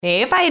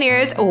Hey,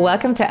 Pioneers!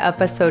 Welcome to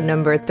episode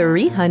number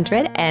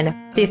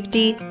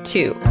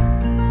 352.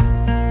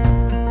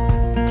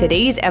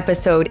 Today's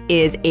episode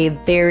is a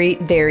very,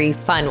 very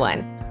fun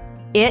one.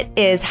 It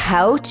is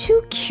how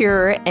to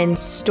cure and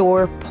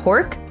store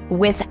pork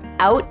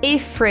without a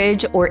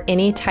fridge or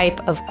any type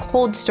of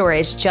cold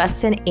storage,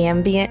 just an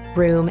ambient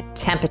room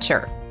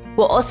temperature.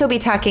 We'll also be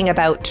talking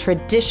about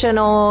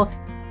traditional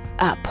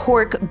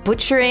pork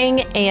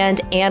butchering and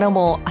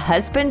animal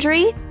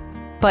husbandry.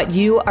 But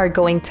you are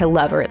going to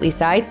love, or at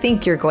least I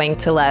think you're going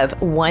to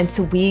love, once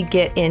we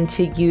get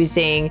into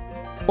using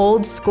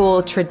old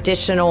school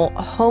traditional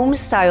home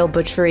style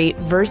butchery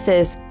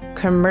versus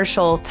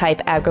commercial type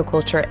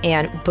agriculture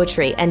and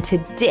butchery. And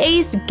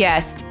today's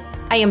guest,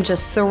 I am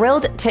just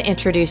thrilled to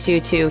introduce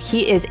you to.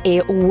 He is a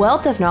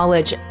wealth of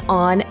knowledge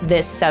on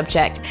this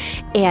subject,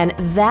 and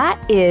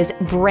that is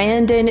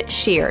Brandon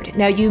Sheard.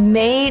 Now, you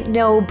may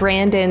know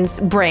Brandon's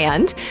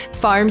brand,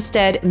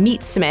 Farmstead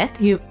Meatsmith.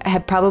 You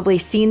have probably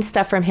seen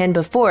stuff from him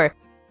before,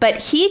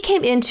 but he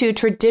came into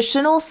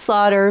traditional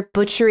slaughter,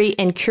 butchery,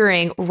 and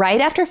curing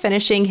right after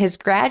finishing his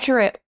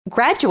graduate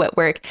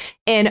work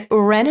in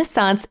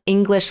Renaissance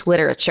English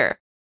literature.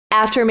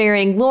 After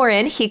marrying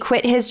Lauren, he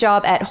quit his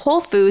job at Whole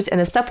Foods in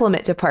the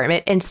supplement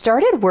department and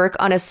started work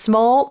on a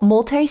small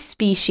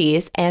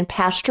multi-species and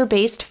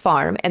pasture-based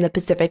farm in the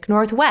Pacific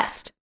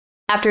Northwest.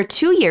 After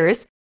 2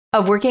 years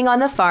of working on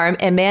the farm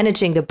and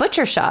managing the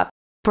butcher shop,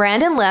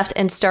 Brandon left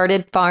and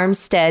started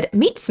Farmstead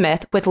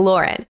Meatsmith with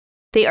Lauren.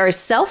 They are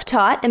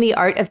self-taught in the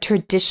art of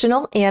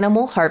traditional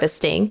animal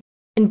harvesting,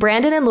 and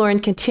Brandon and Lauren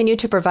continue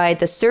to provide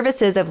the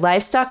services of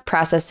livestock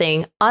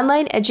processing,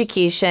 online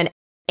education,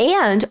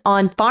 and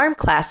on-farm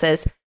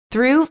classes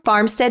through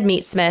Farmstead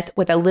Meatsmith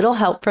with a little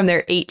help from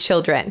their 8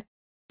 children.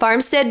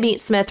 Farmstead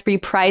Meatsmith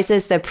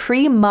reprises the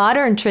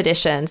pre-modern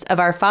traditions of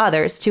our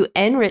fathers to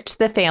enrich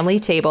the family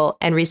table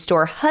and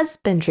restore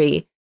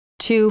husbandry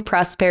to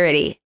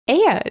prosperity.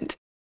 And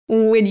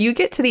when you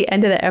get to the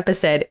end of the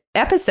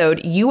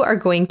episode, you are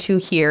going to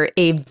hear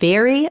a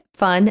very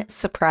fun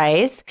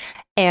surprise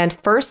and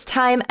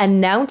first-time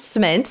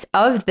announcement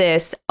of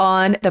this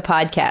on the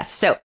podcast.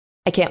 So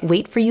I can't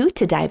wait for you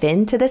to dive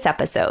into this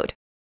episode.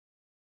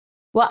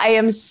 Well, I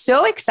am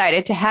so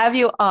excited to have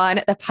you on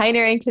the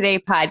Pioneering Today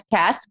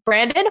podcast.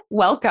 Brandon,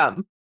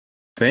 welcome.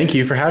 Thank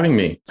you for having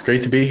me. It's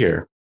great to be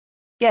here.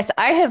 Yes,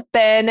 I have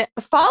been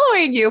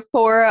following you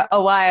for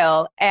a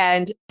while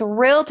and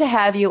thrilled to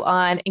have you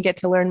on and get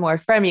to learn more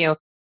from you.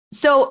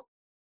 So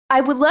I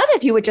would love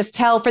if you would just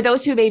tell, for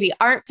those who maybe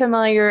aren't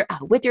familiar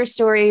with your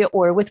story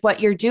or with what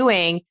you're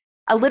doing,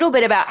 a little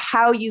bit about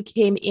how you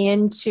came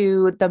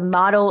into the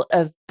model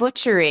of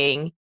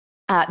butchering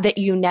that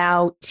you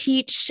now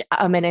teach.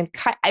 And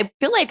I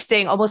feel like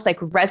saying almost like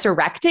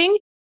resurrecting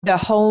the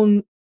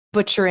home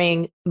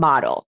butchering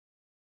model.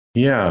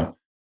 Yeah.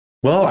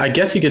 Well, I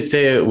guess you could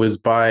say it was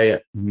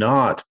by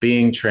not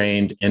being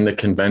trained in the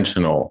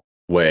conventional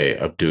way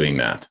of doing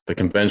that, the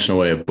conventional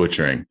way of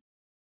butchering,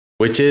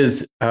 which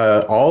is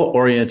all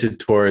oriented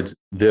towards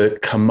the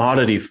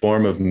commodity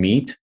form of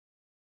meat,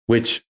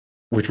 which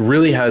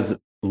really has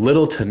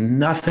little to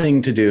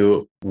nothing to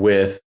do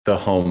with the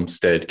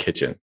homestead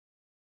kitchen.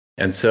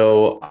 And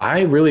so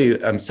I really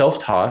am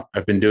self-taught.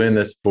 I've been doing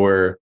this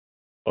for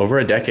over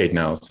a decade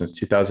now, since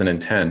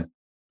 2010.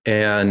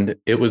 And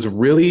it was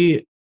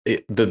really,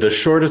 the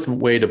shortest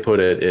way to put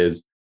it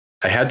is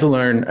I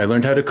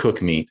learned how to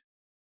cook meat.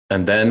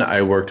 And then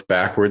I worked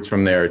backwards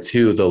from there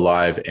to the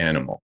live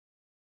animal,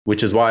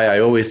 which is why I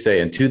always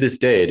say, and to this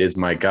day, it is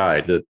my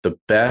guide, that the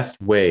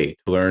best way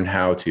to learn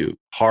how to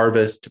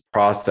harvest, to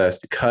process,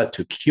 to cut,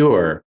 to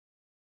cure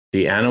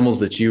the animals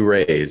that you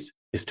raise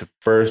is to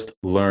first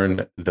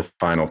learn the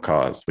final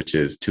cause, which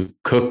is to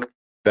cook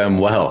them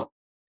well.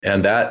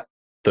 And that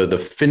the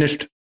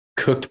finished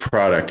cooked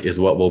product is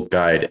what will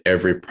guide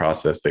every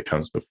process that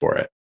comes before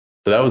it.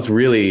 So that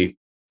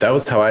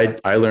was how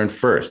I learned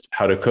first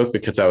how to cook,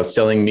 because I was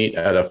selling meat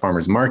at a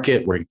farmer's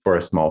market, working for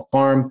a small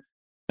farm.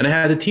 And I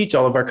had to teach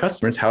all of our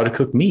customers how to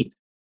cook meat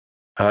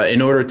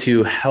in order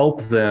to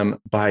help them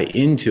buy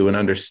into and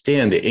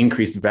understand the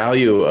increased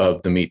value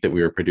of the meat that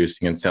we were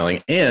producing and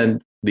selling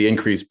and the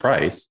increased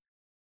price.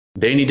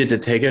 They needed to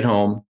take it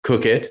home,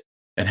 cook it,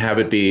 and have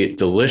it be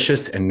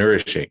delicious and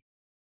nourishing.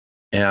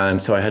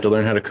 And so I had to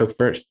learn how to cook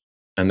first.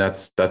 And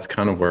that's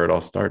kind of where it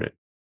all started.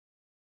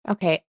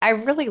 Okay. I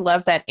really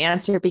love that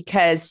answer,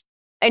 because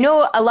I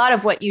know a lot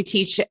of what you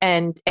teach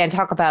and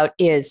talk about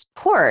is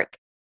pork,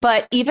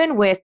 but even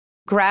with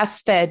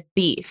grass-fed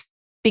beef,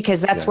 because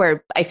that's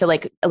where I feel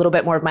like a little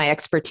bit more of my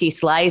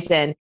expertise lies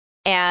in.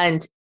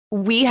 And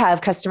we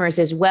have customers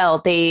as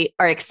well. They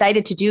are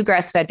excited to do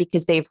grass-fed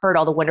because they've heard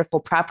all the wonderful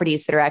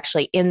properties that are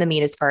actually in the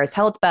meat as far as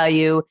health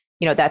value.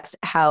 You know, that's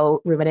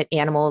how ruminant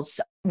animals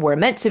were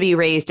meant to be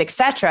raised,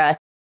 etc.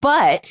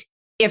 But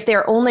if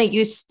they're only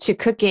used to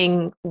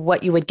cooking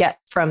what you would get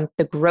from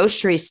the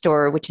grocery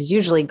store, which is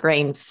usually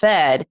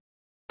grain-fed,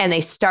 and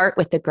they start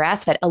with the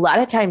grass-fed, a lot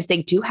of times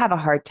they do have a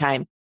hard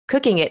time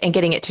cooking it and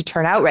getting it to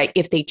turn out right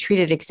if they treat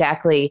it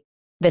exactly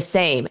the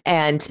same.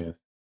 And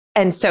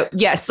And so,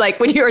 yes, like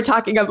when you were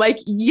talking, I'm like,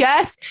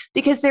 yes,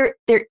 because there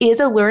is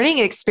a learning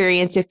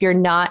experience if you've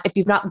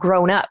not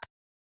grown up,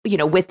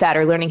 with that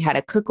or learning how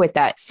to cook with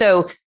that.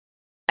 So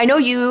I know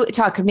you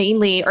talk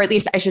mainly, or at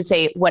least I should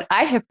say, what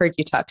I have heard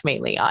you talk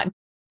mainly on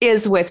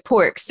is with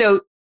pork.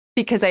 So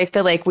because I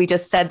feel like we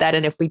just said that,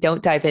 and if we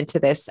don't dive into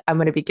this, I'm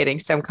going to be getting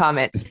some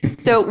comments.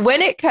 So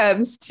when it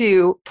comes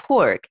to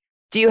pork,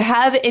 do you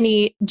have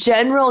any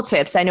general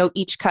tips? I know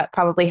each cut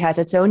probably has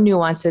its own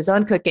nuances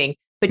on cooking,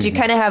 but do you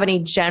kind of have any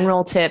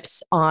general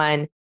tips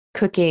on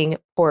cooking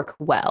pork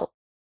well?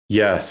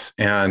 Yes,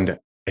 and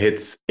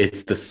it's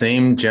the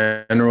same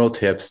general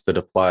tips that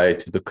apply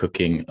to the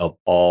cooking of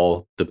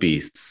all the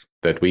beasts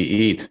that we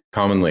eat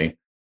commonly.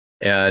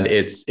 And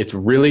it's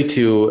really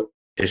to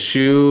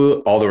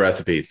eschew all the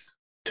recipes,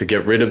 to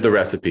get rid of the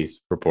recipes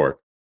for pork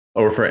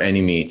or for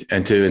any meat,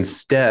 and to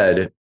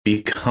instead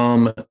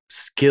become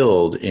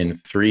skilled in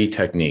three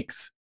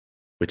techniques,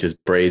 which is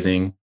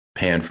braising,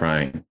 pan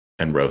frying,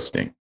 and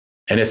roasting.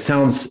 And it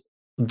sounds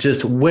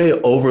just way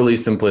overly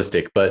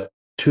simplistic, but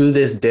to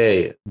this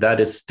day, that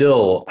is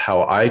still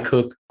how I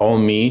cook all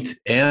meat,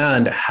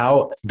 and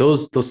how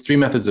those three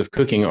methods of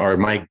cooking are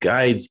my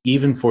guides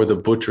even for the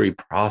butchery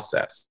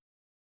process.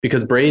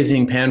 Because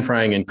braising, pan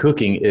frying, and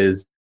cooking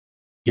is,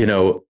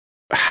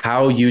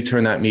 how you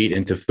turn that meat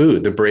into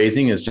food. The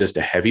braising is just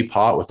a heavy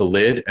pot with a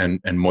lid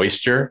and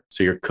moisture.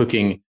 So you're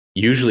cooking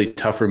usually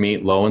tougher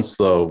meat, low and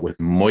slow with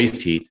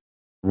moist heat.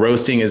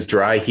 Roasting is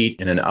dry heat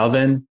in an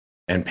oven,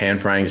 and pan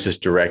frying is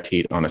just direct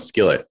heat on a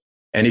skillet.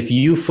 And if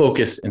you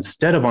focus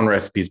instead of on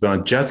recipes, but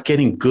on just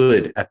getting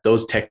good at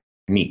those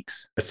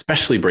techniques,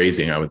 especially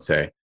braising, I would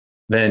say,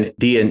 then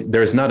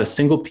there's not a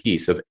single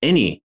piece of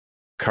any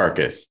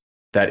carcass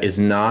that is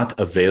not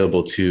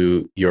available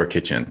to your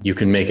kitchen. You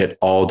can make it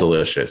all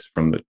delicious,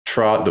 from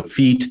the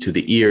feet to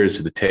the ears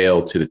to the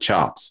tail to the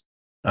chops.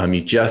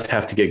 You just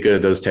have to get good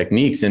at those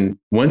techniques. And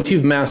once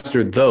you've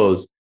mastered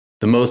those,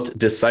 the most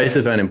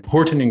decisive and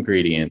important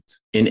ingredient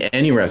in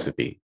any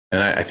recipe,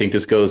 and I think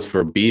this goes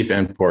for beef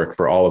and pork,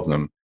 for all of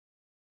them,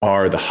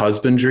 are the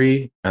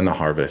husbandry and the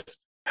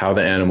harvest, how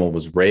the animal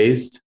was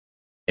raised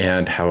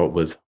and how it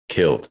was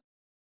killed.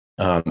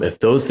 If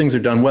those things are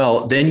done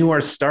well, then you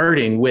are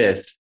starting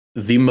with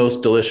the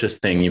most delicious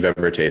thing you've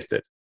ever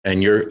tasted.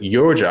 And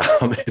your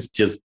job is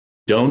just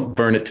don't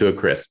burn it to a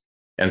crisp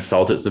and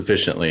salt it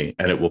sufficiently,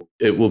 and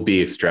it will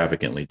be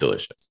extravagantly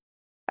delicious.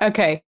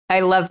 Okay.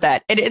 I love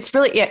that. It's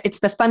really, it's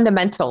the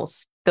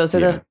fundamentals. Those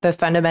are the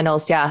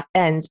fundamentals. Yeah.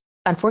 And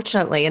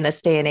unfortunately, in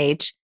this day and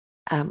age,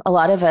 a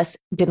lot of us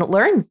didn't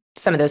learn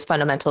some of those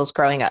fundamentals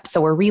growing up.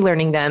 So we're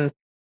relearning them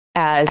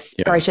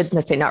or I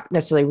shouldn't say not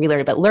necessarily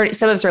relearning, but learning.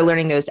 Some of us are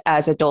learning those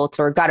as adults,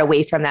 or got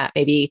away from that.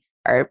 Maybe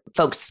our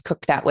folks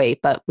cooked that way,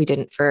 but we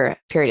didn't for a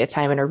period of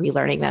time and are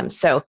relearning them.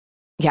 So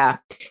yeah,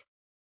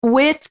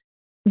 with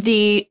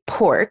the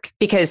pork,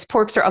 because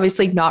porks are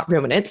obviously not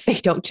ruminants. They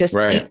don't just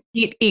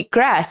eat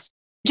grass.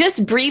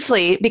 Just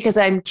briefly, because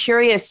I'm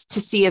curious to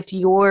see if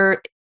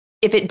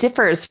it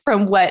differs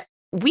from what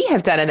we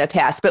have done in the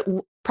past, but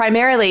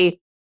primarily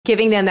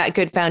giving them that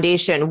good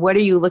foundation. What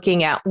are you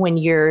looking at when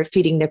you're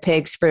feeding the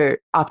pigs for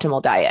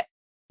optimal diet?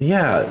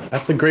 Yeah,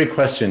 that's a great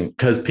question,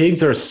 because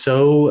pigs are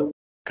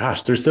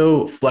they're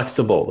so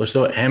flexible. They're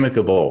so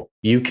amicable.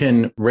 You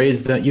can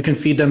raise them, you can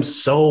feed them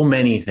so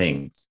many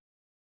things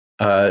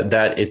and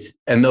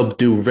they'll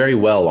do very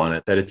well on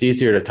it, that it's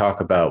easier to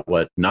talk about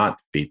what not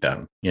to feed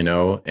them,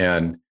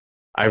 and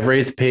I've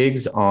raised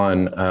pigs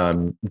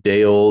on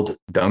day old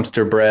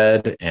dumpster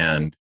bread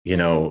and,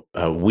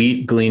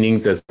 wheat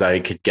gleanings as I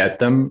could get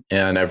them.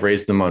 And I've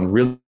raised them on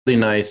really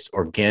nice,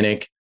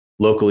 organic,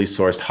 locally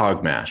sourced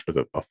hog mash with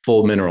a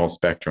full mineral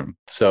spectrum.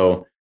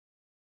 So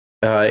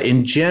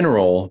in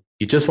general,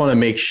 you just want to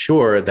make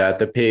sure that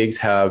the pigs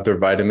have their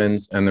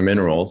vitamins and their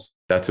minerals.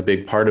 That's a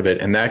big part of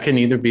it. And that can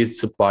either be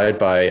supplied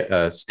by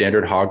a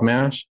standard hog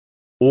mash,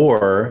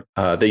 or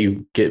that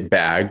you get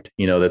bagged,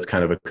 that's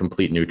kind of a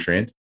complete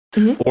nutrient,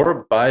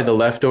 or by the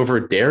leftover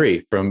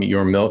dairy from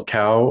your milk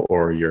cow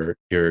or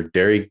your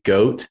dairy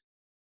goat,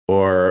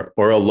 or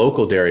a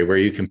local dairy where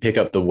you can pick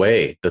up the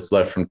whey that's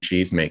left from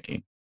cheese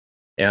making.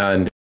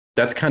 And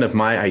that's kind of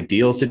my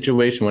ideal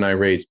situation when I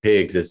raise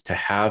pigs, is to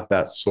have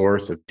that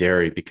source of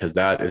dairy, because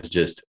that is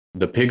just,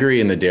 the piggery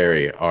and the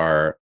dairy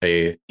are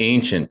a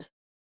ancient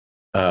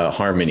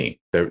harmony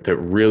that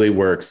really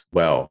works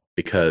well,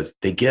 because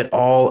they get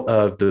all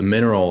of the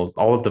minerals,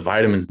 all of the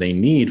vitamins they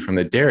need from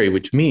the dairy,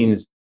 which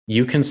means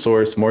you can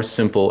source more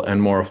simple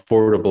and more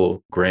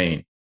affordable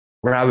grain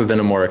rather than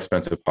a more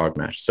expensive hog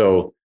mash.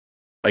 So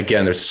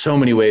again, there's so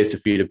many ways to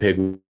feed a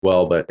pig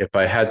well, but if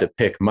I had to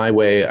pick my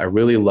way, I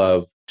really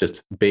love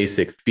just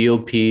basic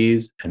field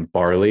peas and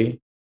barley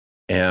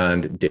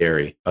and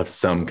dairy of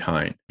some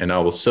kind. And I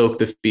will soak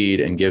the feed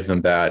and give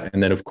them that.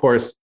 And then, of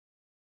course,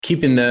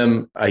 keeping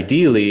them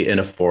ideally in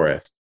a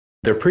forest.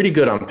 They're pretty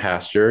good on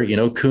pasture.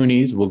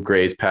 Coonies will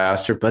graze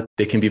pasture, but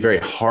they can be very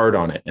hard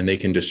on it and they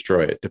can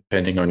destroy it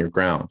depending on your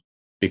ground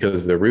because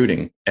of their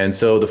rooting. And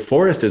so the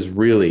forest is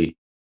really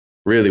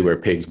really where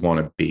pigs want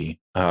to be,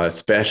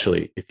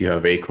 especially if you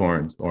have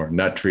acorns or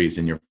nut trees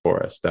in your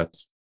forest.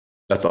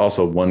 That's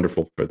also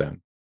wonderful for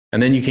them.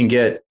 And then you can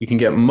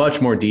get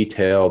much more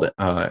detailed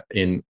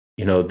in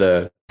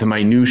the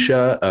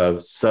minutia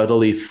of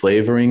subtly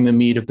flavoring the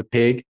meat of the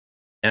pig.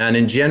 And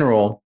in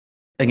general,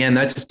 again,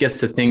 that just gets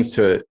to things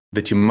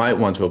that you might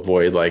want to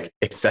avoid, like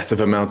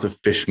excessive amounts of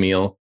fish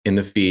meal in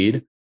the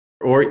feed,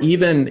 or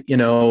even,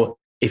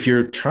 if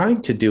you're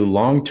trying to do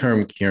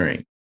long-term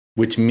curing,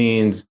 which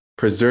means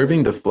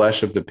preserving the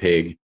flesh of the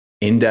pig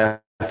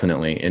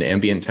indefinitely in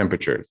ambient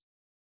temperatures.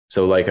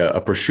 So like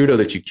a prosciutto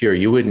that you cure,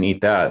 you wouldn't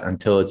eat that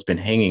until it's been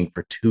hanging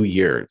for 2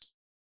 years.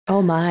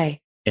 Oh my.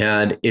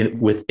 And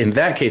in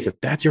that case, if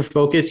that's your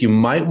focus, you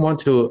might want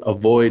to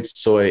avoid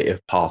soy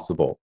if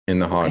possible in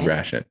the hog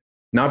ration.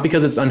 Not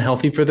because it's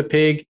unhealthy for the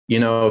pig.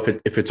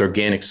 If it's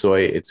organic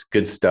soy, it's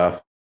good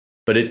stuff,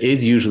 but it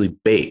is usually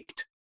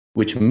baked,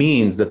 which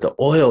means that the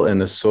oil in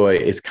the soy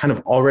is kind of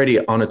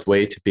already on its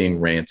way to being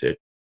rancid,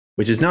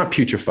 which is not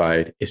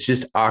putrefied. It's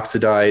just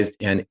oxidized,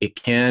 and it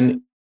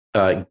can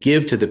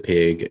give to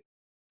the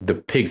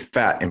pig's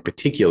fat in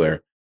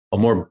particular, a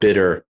more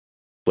bitter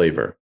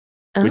flavor,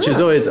 which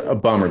is always a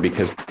bummer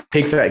because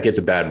pig fat gets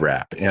a bad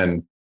rap.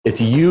 And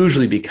it's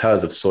usually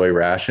because of soy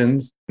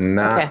rations,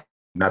 not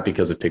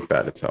because of pig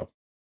fat itself.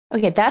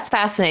 Okay, that's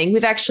fascinating.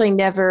 We've actually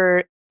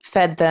never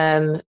fed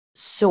them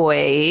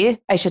soy.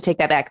 I should take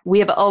that back. We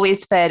have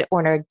always fed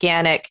an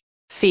organic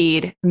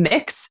feed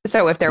mix.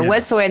 So if there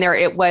was soy in there,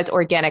 it was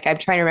organic. I'm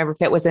trying to remember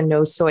if it was a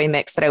no soy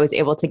mix that I was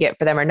able to get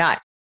for them or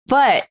not.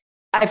 But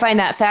I find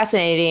that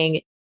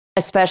fascinating,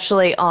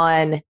 especially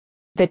on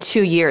the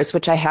 2 years,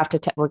 which I have to,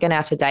 we're going to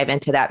have to dive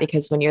into that,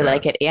 because when you're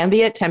like at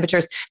ambient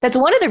temperatures, that's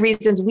one of the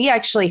reasons we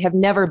actually have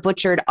never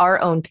butchered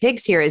our own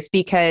pigs here, is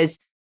because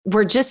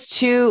we're just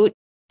too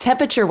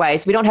temperature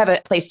wise. We don't have a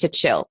place to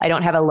chill. I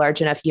don't have a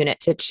large enough unit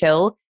to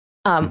chill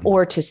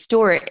or to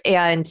store it.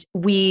 And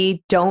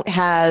we don't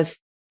have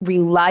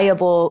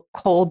reliable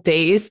cold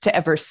days to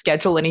ever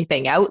schedule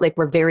anything out. Like,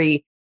 we're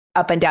very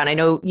up and down. I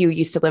know you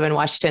used to live in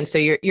Washington, so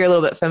you're a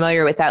little bit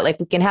familiar with that. Like,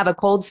 we can have a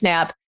cold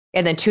snap,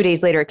 and then 2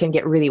 days later it can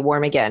get really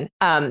warm again.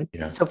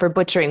 So for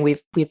butchering,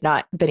 we've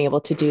not been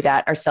able to do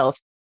that ourselves,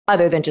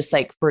 other than just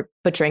like we're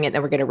butchering it and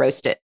then we're going to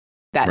roast it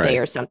that day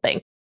or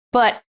something.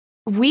 But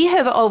we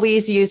have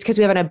always used, because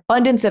we have an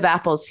abundance of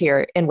apples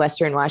here in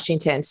Western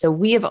Washington. So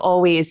we have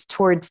always,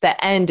 towards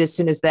the end, as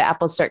soon as the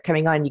apples start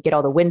coming on, you get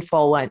all the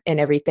windfall and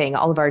everything.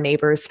 All of our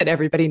neighbors and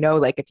everybody know,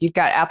 like, if you've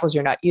got apples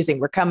you're not using,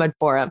 we're coming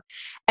for them.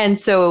 And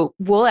so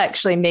we'll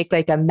actually make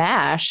like a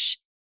mash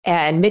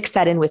and mix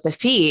that in with the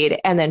feed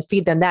and then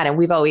feed them that. And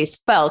we've always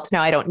felt,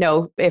 now I don't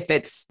know if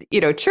it's,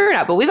 true or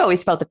not, but we've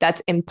always felt that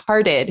that's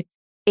imparted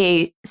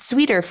a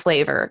sweeter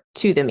flavor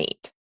to the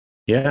meat.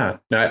 Yeah,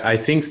 I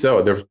think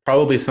so. There's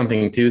probably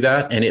something to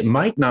that. And it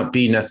might not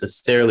be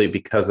necessarily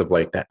because of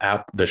like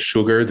the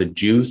sugar, the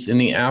juice in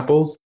the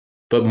apples,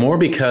 but more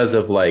because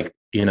of like,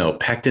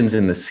 pectins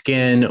in the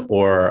skin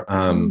or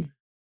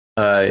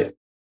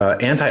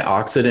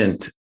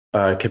antioxidant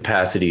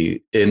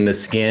capacity in the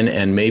skin,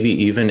 and maybe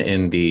even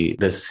in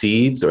the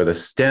seeds or the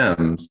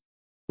stems,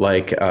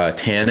 like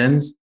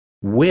tannins,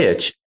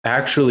 which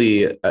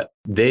actually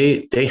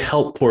they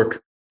help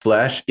pork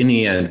flesh in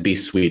the end be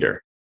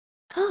sweeter.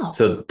 Oh.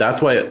 So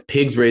that's why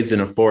pigs raised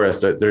in a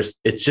forest,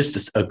 it's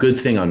just a good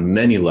thing on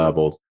many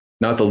levels,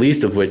 not the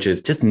least of which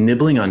is just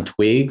nibbling on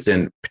twigs,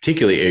 and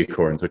particularly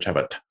acorns, which have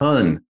a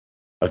ton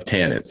of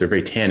tannins. They're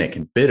very tannic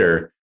and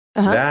bitter.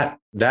 That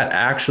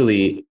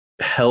actually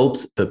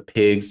helps the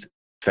pig's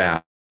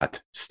fat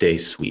stay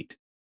sweet,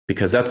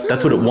 because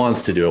that's what it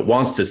wants to do. It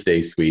wants to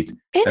stay sweet.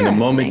 And the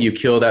moment you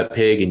kill that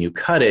pig and you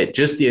cut it,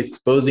 just the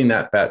exposing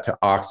that fat to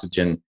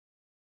oxygen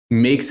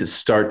makes it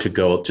start to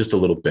go just a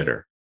little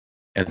bitter.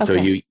 And so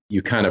you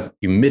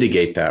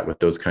mitigate that with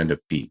those kind of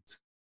feeds.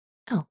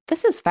 Oh,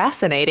 this is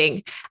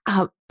fascinating.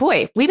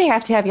 Boy, we may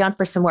have to have you on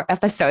for some more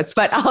episodes,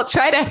 but I'll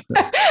try to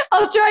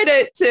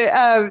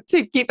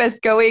keep us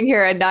going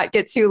here and not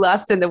get too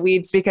lost in the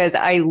weeds, because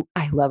I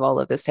love all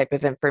of this type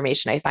of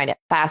information. I find it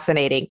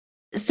fascinating.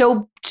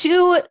 So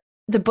to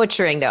the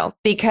butchering though,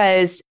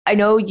 because I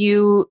know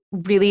you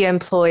really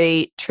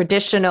employ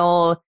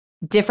traditional,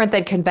 different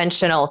than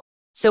conventional.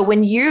 So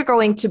when you're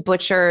going to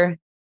butcher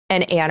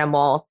an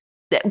animal,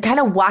 kind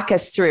of walk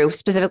us through,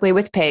 specifically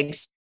with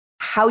pigs,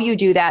 how you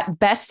do that,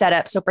 best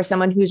setup. So for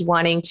someone who's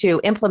wanting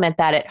to implement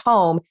that at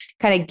home,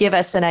 kind of give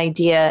us an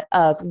idea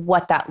of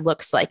what that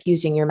looks like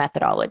using your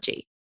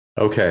methodology.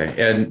 Okay.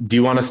 And do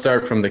you want to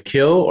start from the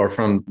kill or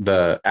from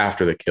the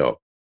after the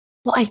kill?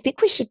 Well, I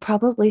think we should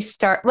probably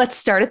let's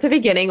start at the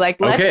beginning. Like,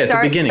 let's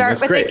start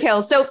with the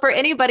kill. So for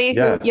anybody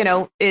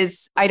who,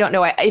 is, I don't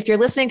know, if you're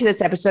listening to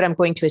this episode, I'm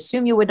going to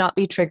assume you would not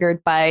be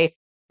triggered by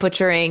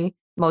butchering.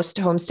 Most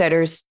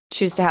homesteaders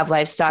choose to have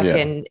livestock,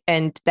 and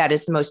that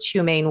is the most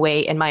humane way,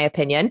 in my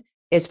opinion,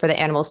 is for the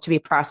animals to be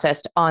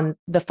processed on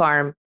the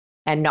farm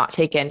and not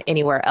taken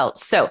anywhere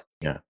else. So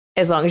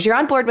as long as you're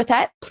on board with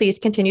that, please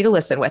continue to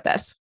listen with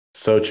us.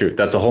 So true.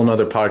 That's a whole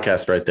nother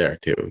podcast right there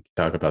too. We can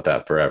talk about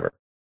that forever.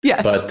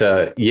 Yes.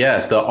 But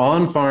yes, the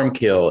on-farm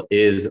kill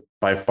is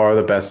by far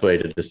the best way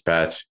to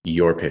dispatch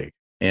your pig.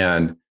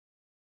 And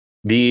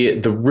the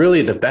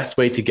best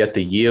way to get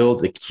the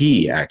yield, the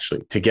key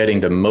actually to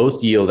getting the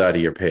most yield out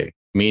of your pig,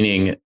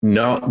 meaning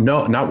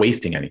not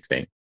wasting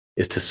anything,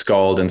 is to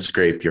scald and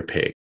scrape your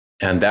pig.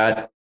 And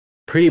that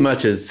pretty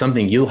much is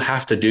something you'll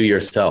have to do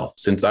yourself.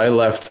 Since I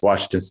left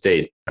Washington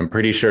State, I'm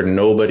pretty sure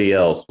nobody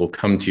else will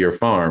come to your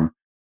farm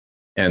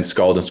and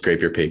scald and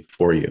scrape your pig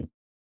for you.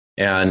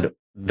 And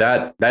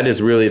that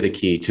is really the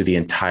key to the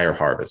entire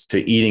harvest,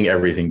 to eating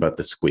everything but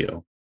the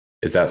squeal,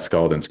 is that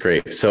scald and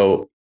scrape.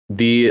 So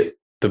the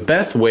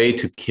best way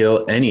to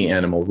kill any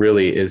animal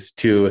really is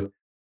to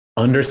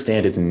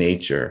understand its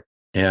nature.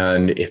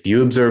 And if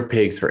you observe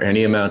pigs for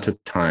any amount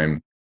of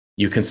time,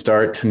 you can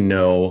start to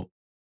know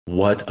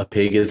what a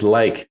pig is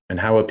like and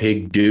how a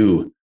pig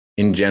do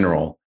in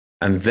general.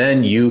 And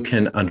then you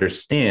can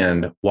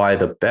understand why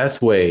the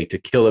best way to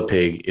kill a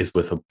pig is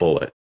with a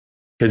bullet.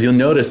 Because you'll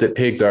notice that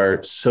pigs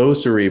are so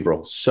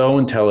cerebral, so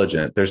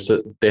intelligent.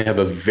 They have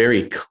a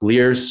very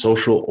clear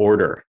social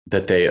order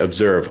that they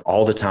observe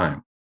all the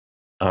time.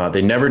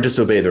 They never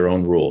disobey their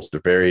own rules.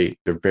 They're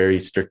very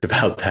strict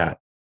about that.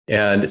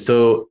 And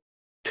so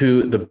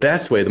the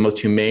best way, the most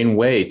humane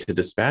way to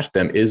dispatch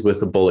them is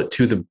with a bullet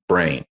to the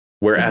brain.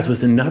 Whereas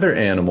with another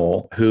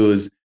animal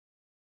whose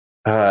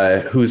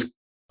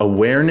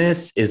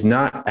awareness is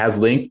not as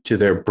linked to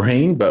their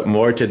brain, but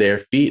more to their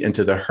feet and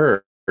to the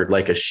herd,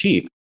 like a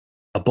sheep,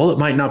 a bullet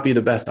might not be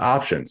the best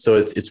option. So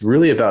it's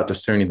really about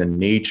discerning the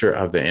nature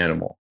of the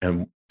animal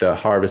and the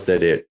harvest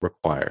that it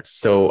requires.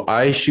 So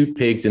I shoot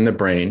pigs in the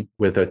brain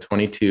with a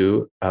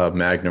 22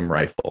 Magnum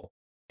rifle.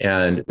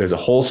 And there's a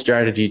whole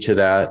strategy to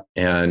that.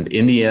 And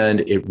in the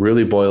end, it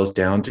really boils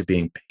down to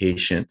being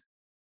patient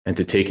and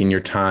to taking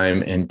your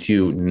time and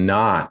to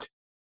not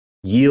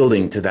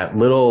yielding to that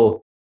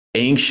little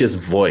anxious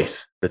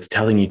voice that's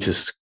telling you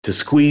to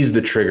squeeze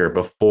the trigger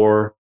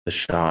before the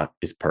shot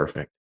is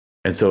perfect.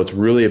 And so it's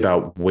really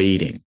about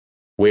waiting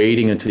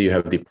until you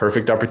have the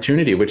perfect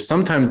opportunity, which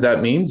sometimes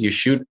that means you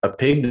shoot a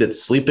pig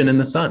that's sleeping in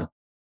the sun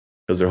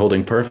because they're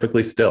holding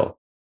perfectly still.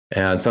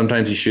 And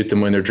sometimes you shoot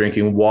them when they're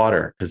drinking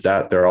water because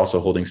they're also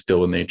holding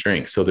still when they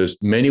drink. So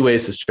there's many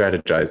ways to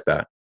strategize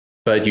that.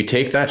 But you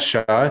take that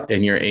shot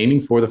and you're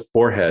aiming for the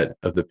forehead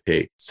of the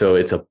pig. So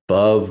it's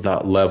above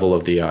that level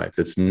of the eyes.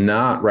 It's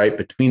not right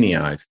between the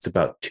eyes. It's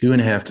about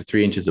 2.5 to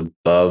 3 inches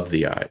above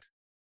the eyes.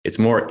 It's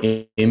more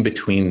in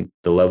between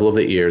the level of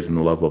the ears and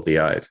the level of the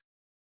eyes.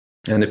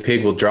 And the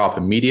pig will drop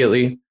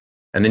immediately.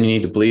 And then you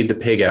need to bleed the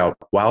pig out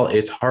while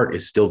its heart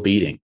is still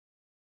beating,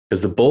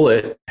 because the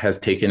bullet has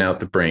taken out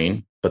the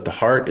brain, but the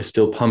heart is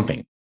still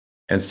pumping.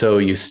 And so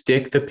you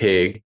stick the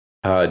pig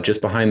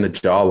just behind the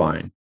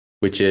jawline,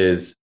 which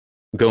is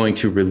going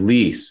to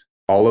release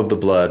all of the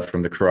blood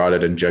from the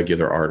carotid and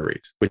jugular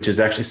arteries, which is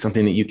actually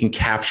something that you can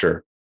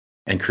capture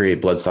and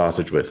create blood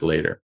sausage with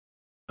later.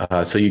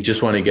 So you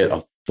just want to get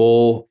a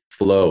full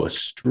flow, a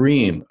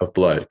stream of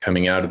blood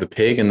coming out of the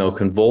pig, and they'll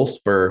convulse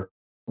for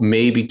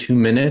maybe 2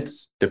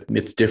 minutes.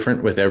 It's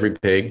different with every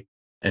pig,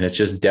 and it's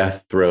just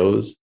death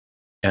throes.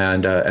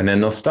 And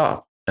then they'll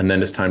stop. And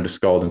then it's time to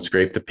scald and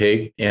scrape the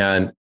pig.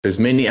 And there's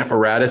many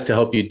apparatus to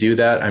help you do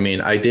that. I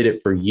mean, I did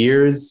it for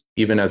years,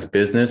 even as a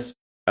business,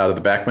 out of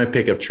the back of my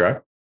pickup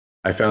truck.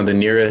 I found the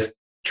nearest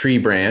tree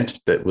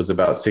branch that was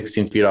about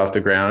 16 feet off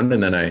the ground,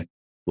 and then I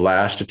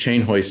lashed a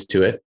chain hoist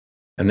to it.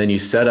 And then you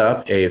set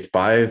up a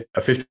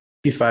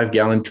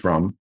 55-gallon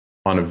drum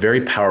on a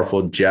very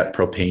powerful jet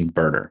propane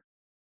burner.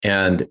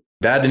 And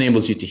that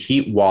enables you to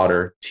heat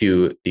water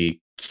to the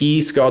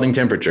key scalding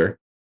temperature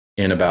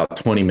in about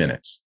 20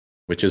 minutes,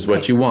 which is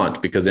what you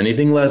want, because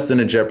anything less than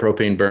a jet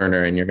propane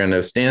burner, and you're going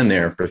to stand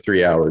there for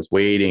 3 hours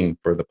waiting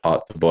for the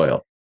pot to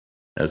boil,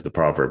 as the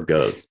proverb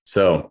goes.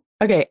 So,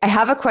 okay, I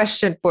have a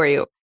question for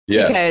you.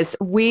 Yes. Because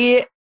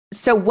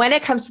so when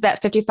it comes to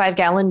that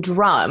 55-gallon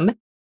drum,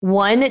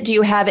 one, do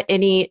you have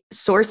any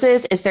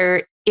sources? Is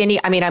there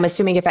any, I mean, I'm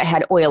assuming if it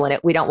had oil in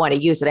it, we don't want to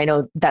use it. I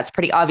know that's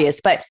pretty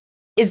obvious, but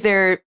is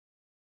there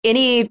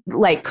any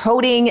like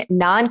coating,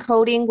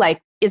 non-coating?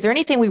 Like, is there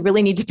anything we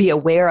really need to be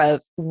aware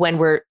of when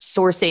we're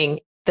sourcing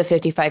the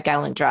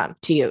 55-gallon drum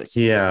to use?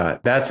 Yeah,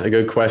 that's a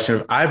good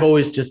question. I've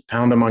always just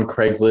found them on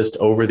Craigslist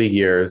over the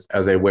years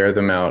as I wear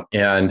them out.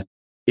 And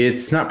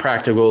it's not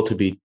practical to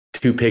be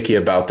too picky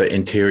about the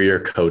interior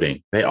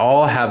coating. They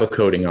all have a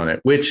coating on it,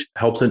 which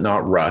helps it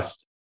not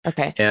rust.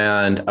 Okay.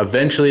 And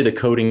eventually the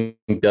coating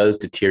does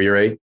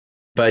deteriorate,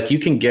 but you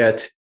can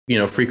get,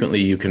 frequently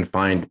you can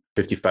find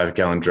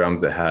 55-gallon drums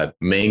that had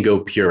mango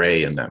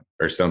puree in them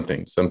or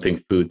something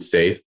food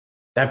safe.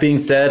 That being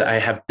said, I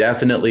have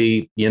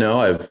definitely,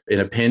 I've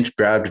in a pinch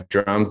grabbed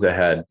drums that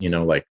had,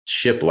 like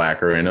ship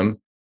lacquer in them,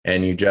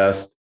 and you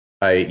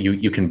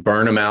can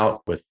burn them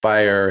out with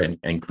fire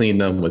and clean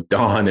them with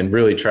Dawn and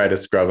really try to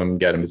scrub them and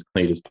get them as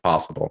clean as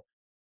possible.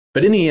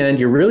 But in the end,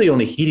 you're really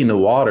only heating the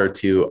water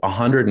to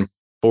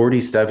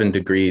 147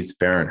 degrees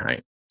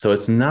Fahrenheit. So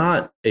it's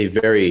not a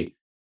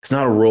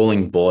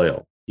rolling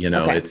boil,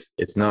 Okay.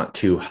 It's not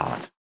too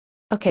hot.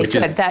 Okay, which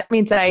good. is, That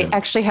means I yeah.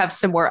 actually have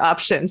some more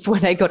options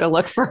when I go to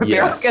look for a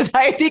barrel, Yes. because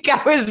I think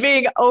I was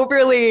being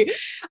overly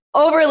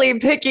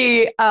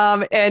picky,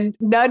 and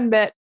none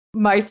met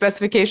my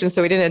specifications,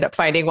 so we didn't end up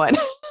finding one.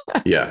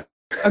 Yeah.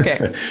 Okay,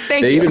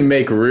 thank They you. even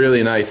make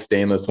really nice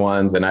stainless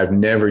ones, and I've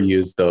never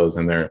used those,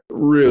 and they're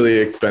really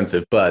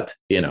expensive, but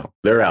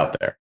they're out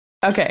there.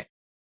 Okay.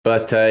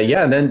 But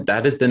yeah, then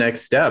that is the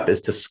next step,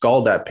 is to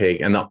scald that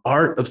pig. And the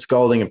art of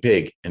scalding a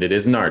pig, and it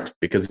is an art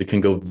because it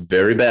can go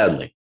very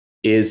badly,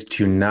 is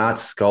to not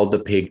scald the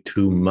pig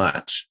too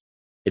much.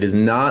 It is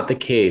not the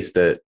case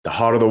that the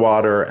hotter the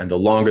water and the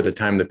longer the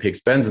time the pig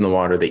spends in the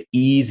water, the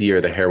easier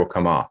the hair will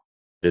come off.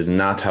 It is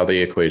not how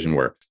the equation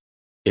works.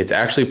 It's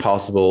actually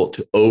possible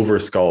to over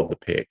scald the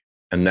pig,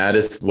 and that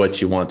is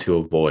what you want to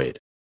avoid.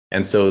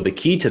 And so the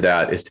key to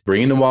that is to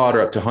bring the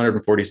water up to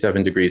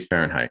 147 degrees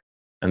Fahrenheit.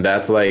 And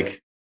that's the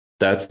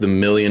 $1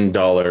 million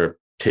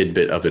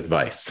tidbit of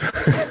advice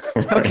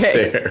right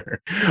Okay.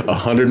 there.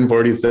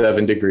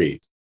 147 degrees.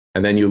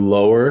 And then you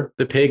lower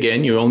the pig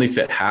in. You only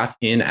fit half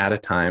in at a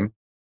time.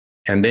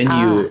 And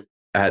then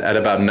at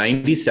about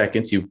 90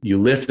 seconds, you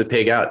lift the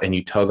pig out and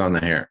you tug on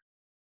the hair.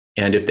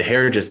 And if the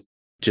hair just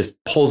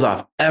pulls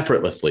off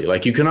effortlessly,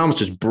 like you can almost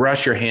just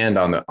brush your hand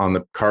on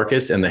the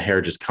carcass and the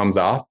hair just comes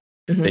off,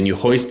 then you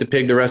hoist the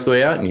pig the rest of the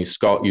way out and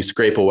you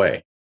scrape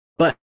away.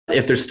 But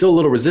if there's still a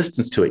little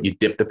resistance to it, you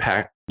dip the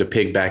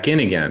pig back in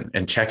again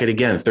and check it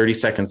again 30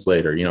 seconds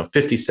later,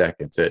 50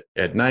 seconds,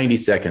 at 90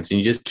 seconds, and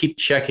you just keep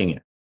checking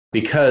it.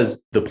 Because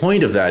the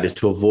point of that is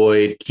to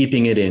avoid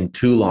keeping it in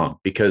too long,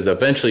 because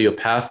eventually you'll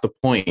pass the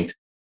point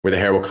where the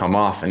hair will come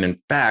off. And in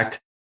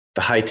fact,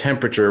 the high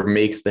temperature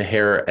makes the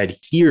hair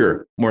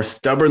adhere more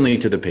stubbornly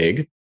to the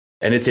pig,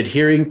 and it's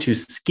adhering to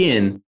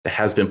skin that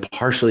has been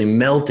partially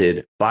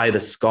melted by the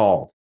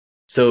scald.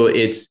 So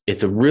it's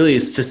a really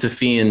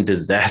Sisyphean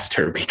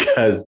disaster,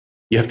 because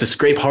you have to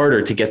scrape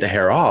harder to get the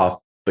hair off,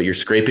 but you're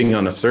scraping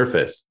on a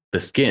surface, the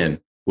skin,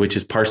 which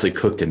is partially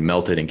cooked and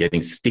melted and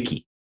getting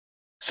sticky.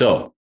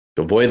 So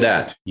to avoid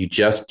that, you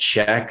just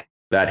check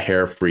that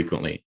hair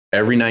frequently,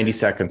 every 90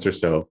 seconds or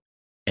so,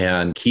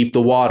 and keep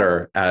the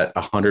water at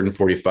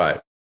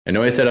 145. I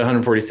know I said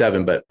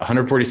 147, but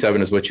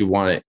 147 is what you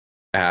want it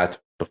at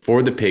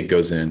before the pig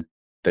goes in.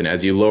 Then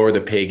as you lower the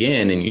pig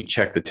in and you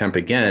check the temp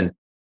again,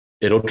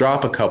 it'll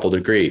drop a couple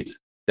degrees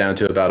down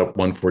to about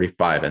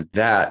 145. And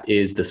that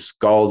is the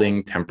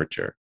scalding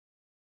temperature.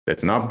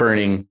 It's not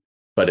burning,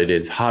 but it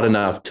is hot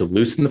enough to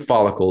loosen the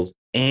follicles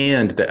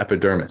and the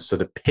epidermis. So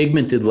the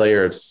pigmented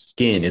layer of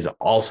skin is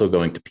also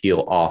going to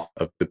peel off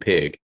of the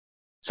pig.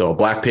 So a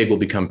black pig will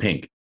become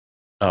pink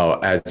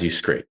as you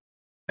scrape.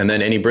 And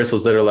then any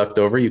bristles that are left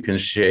over, you can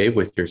shave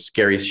with your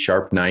scary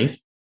sharp knife.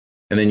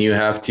 And then you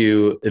have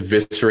to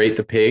eviscerate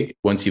the pig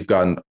once you've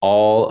gotten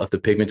all of the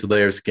pigmented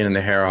layer of skin and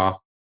the hair off.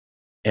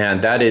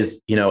 And that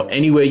is,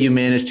 any way you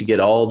manage to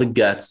get all the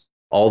guts,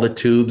 all the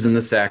tubes and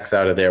the sacs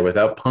out of there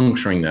without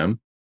puncturing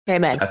them.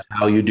 Amen. That's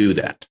how you do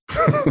that.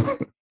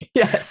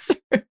 Yes.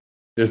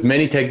 There's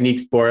many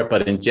techniques for it,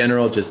 but in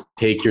general, just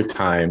take your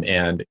time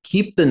and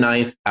keep the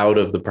knife out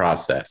of the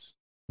process.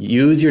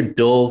 Use your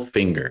dull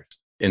fingers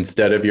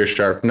instead of your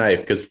sharp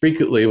knife, because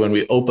frequently when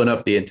we open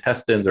up the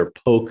intestines or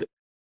poke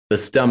the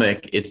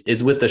stomach,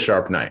 it's with the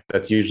sharp knife.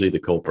 That's usually the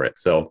culprit.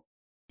 So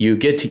you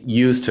get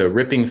used to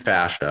ripping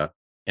fascia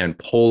and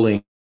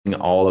pulling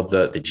all of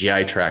the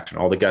GI tract and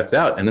all the guts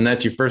out. And then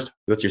that's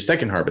your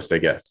second harvest, I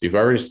guess. You've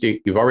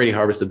already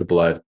harvested the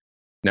blood.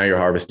 Now you're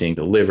harvesting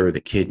the liver, the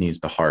kidneys,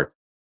 the heart.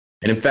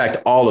 And in fact,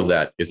 all of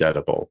that is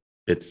edible.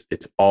 It's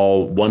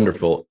all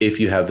wonderful if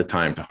you have the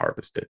time to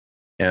harvest it.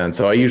 And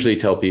so I usually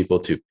tell people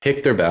to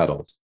pick their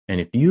battles. And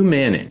if you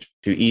manage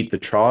to eat the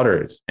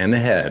trotters and the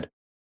head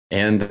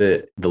and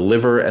the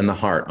liver and the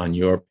heart on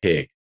your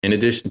pig, in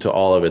addition to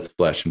all of its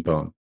flesh and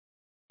bone,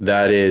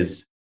 that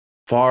is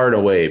far and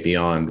away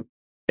beyond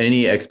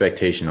any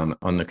expectation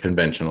on the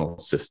conventional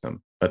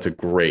system. That's a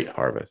great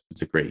harvest.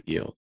 It's a great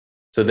yield.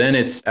 So then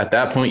it's at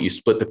that point, you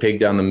split the pig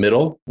down the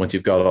middle once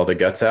you've got all the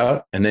guts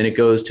out, and then it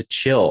goes to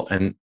chill.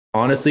 And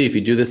honestly, if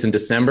you do this in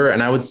December,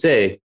 and I would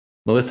say,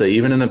 Melissa,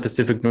 even in the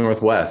Pacific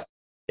Northwest,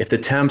 if the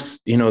temps,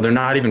 they're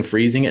not even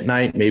freezing at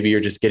night, maybe you're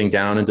just getting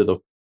down into the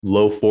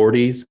low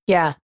 40s.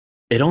 Yeah.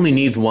 It only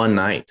needs one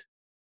night.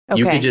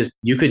 Okay.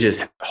 You could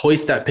just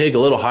hoist that pig a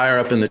little higher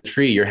up in the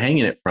tree you're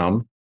hanging it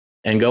from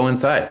and go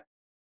inside.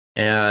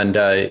 And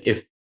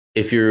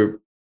if you're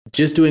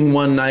just doing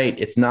one night,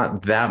 it's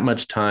not that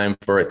much time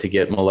for it to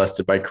get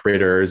molested by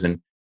critters.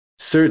 And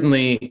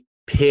certainly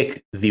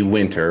pick the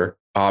winter,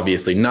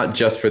 obviously, not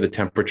just for the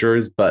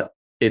temperatures, but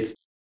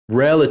it's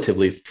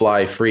relatively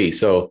fly free.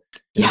 So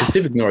in the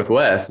Pacific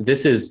Northwest,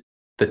 this is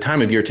the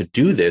time of year to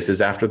do this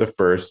is after the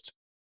first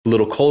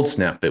little cold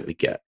snap that we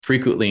get.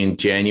 Frequently in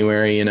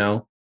January,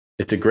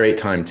 it's a great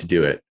time to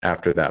do it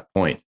after that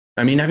point.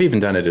 I mean, I've even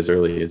done it as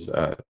early as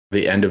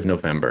the end of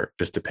November,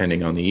 just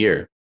depending on the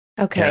year.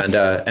 Okay.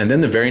 And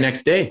then the very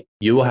next day,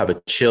 you will have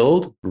a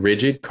chilled,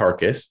 rigid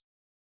carcass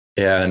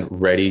and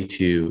ready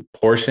to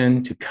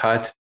portion, to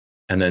cut,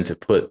 and then to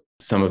put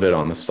some of it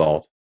on the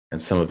salt. and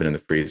some of it in the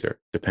freezer,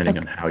 depending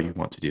Okay. on how you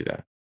want to do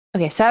that.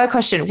 Okay. So I have a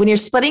question. When you're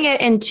splitting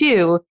it in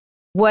two,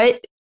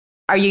 what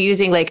are you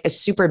using? Like a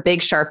super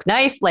big sharp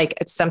knife, like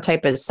it's some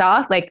type of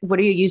saw? Like what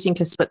are you using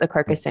to split the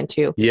carcass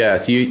into?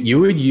 Yes, you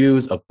would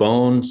use a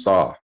bone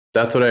saw.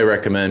 That's what I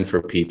recommend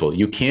for people.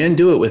 You can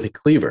do it with a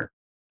cleaver.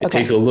 It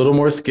takes Okay. a little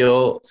more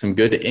skill, some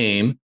good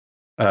aim,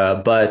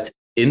 but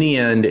in the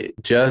end,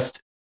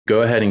 just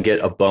go ahead and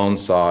get a bone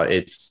saw.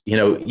 It's,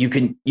 you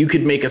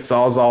could make a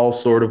sawzall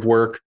sort of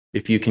work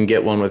if you can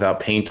get one without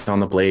paint on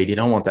the blade. You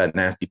don't want that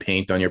nasty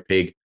paint on your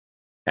pig,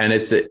 and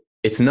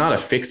it's not a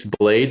fixed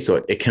blade,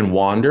 so it can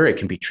wander. It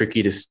can be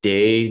tricky to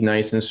stay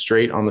nice and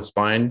straight on the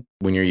spine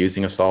when you're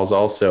using a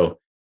sawzall. So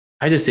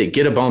I just say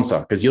get a bone saw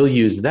because you'll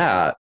use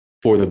that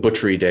for the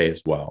butchery day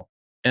as well,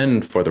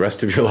 and for the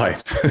rest of your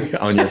life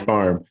on your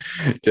farm.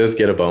 Just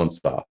get a bone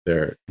saw.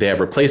 They have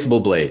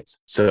replaceable blades,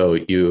 so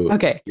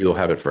Okay. you'll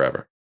have it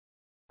forever.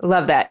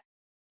 Love that.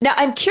 Now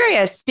I'm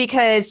curious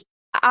because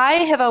I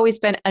have always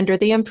been under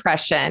the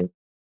impression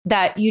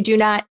that you do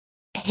not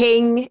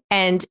hang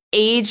and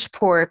age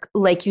pork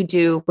like you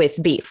do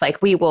with beef.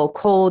 Like we will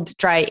cold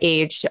dry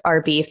age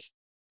our beef.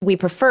 We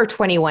prefer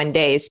 21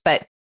 days,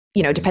 but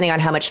depending on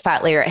how much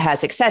fat layer it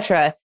has,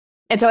 etc.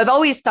 And so I've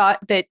always thought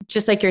that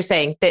just like you're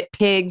saying, that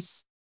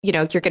pigs,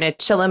 you're going to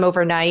chill them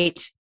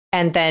overnight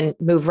and then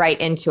move right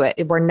into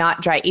it. We're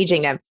not dry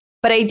aging them.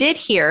 But I did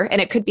hear, and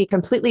it could be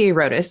completely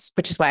erroneous,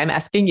 which is why I'm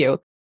asking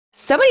you.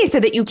 Somebody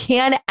said that you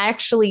can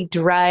actually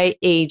dry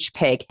age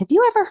pig. Have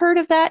you ever heard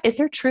of that? Is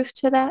there truth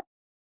to that?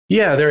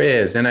 Yeah, there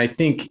is, and I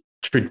think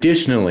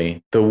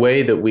traditionally the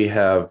way that we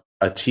have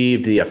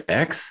achieved the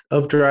effects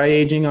of dry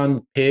aging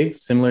on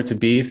pigs, similar to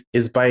beef,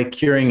 is by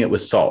curing it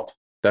with salt.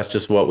 That's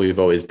just what we've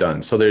always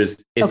done. So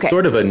it's Okay.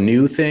 sort of a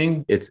new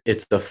thing. It's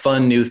the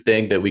fun new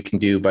thing that we can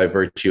do by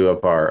virtue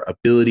of our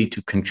ability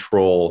to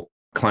control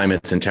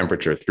climates and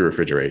temperature through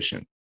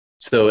refrigeration.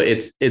 So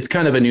it's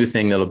kind of a new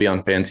thing that'll be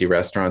on fancy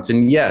restaurants.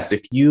 And yes,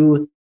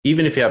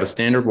 even if you have a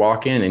standard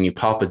walk-in and you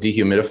pop a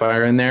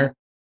dehumidifier in there,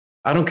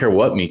 I don't care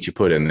what meat you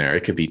put in there.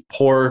 It could be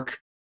pork,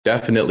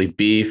 definitely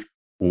beef,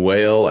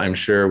 whale, I'm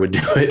sure would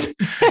do it.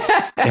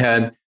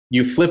 And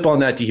you flip on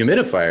that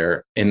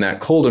dehumidifier in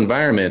that cold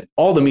environment,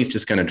 all the meat's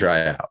just going to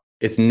dry out.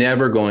 It's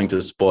never going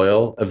to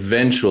spoil.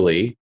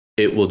 Eventually,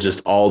 it will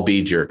just all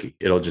be jerky.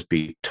 It'll just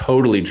be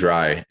totally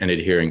dry and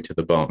adhering to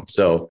the bone.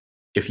 So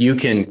if you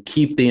can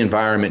keep the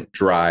environment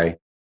dry,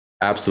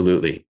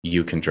 absolutely,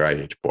 you can dry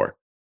age pork.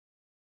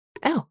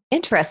 Oh,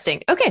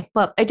 interesting. Okay.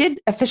 Well, I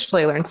did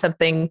officially learn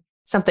something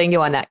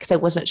new on that because I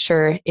wasn't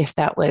sure if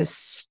that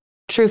was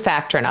true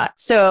fact or not.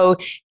 So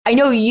I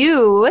know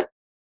you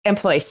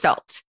employ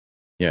salt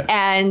Yeah.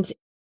 and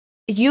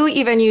you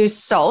even use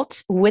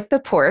salt with the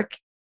pork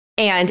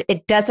and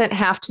it doesn't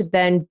have to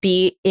then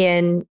be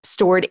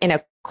stored in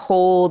a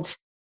cold,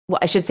 well,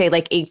 I should say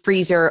like a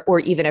freezer or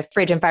even a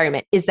fridge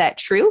environment. Is that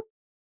true?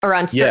 Or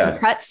on certain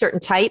Yes. cuts, certain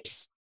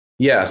types?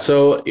 Yeah,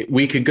 so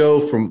we could go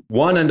from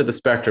one end of the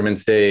spectrum and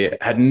say,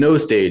 at no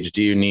stage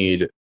do you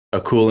need a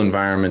cool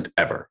environment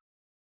ever,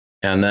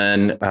 and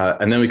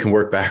then we can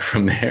work back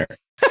from there.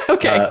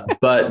 Okay.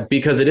 But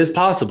because it is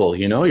possible,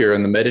 you're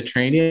in the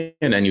Mediterranean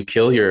and you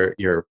kill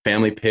your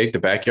family pig, the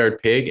backyard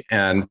pig,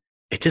 and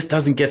it just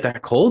doesn't get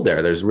that cold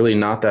there. There's really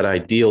not that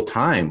ideal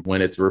time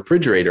when it's a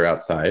refrigerator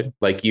outside,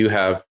 like you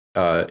have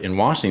in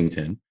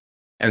Washington,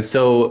 and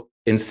so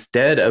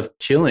instead of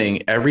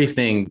chilling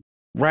everything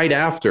right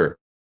after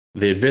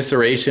the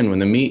evisceration, when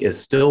the meat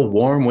is still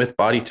warm with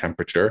body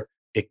temperature,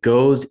 it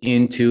goes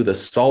into the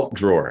salt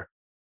drawer,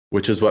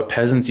 which is what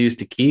peasants used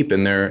to keep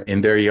in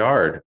their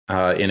yard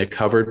in a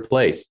covered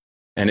place.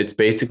 And it's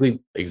basically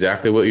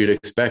exactly what you'd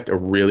expect, a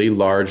really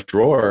large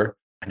drawer,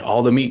 and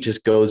all the meat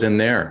just goes in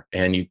there.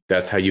 And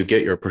that's how you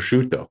get your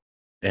prosciutto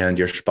and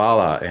your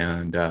spalla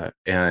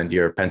and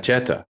your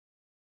pancetta.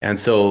 And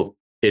so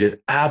it is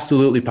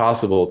absolutely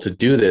possible to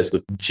do this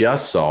with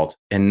just salt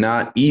and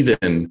not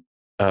even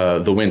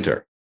the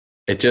winter.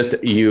 It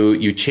just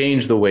you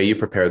change the way you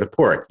prepare the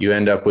pork. You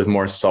end up with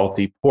more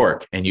salty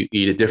pork and you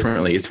eat it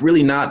differently. It's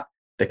really not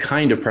the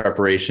kind of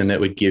preparation that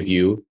would give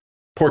you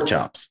pork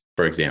chops,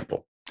 for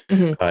example.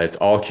 Mm-hmm. It's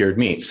all cured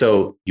meat.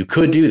 So you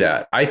could do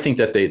that. I think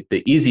that the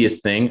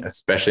easiest thing,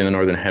 especially in the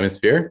Northern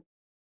Hemisphere,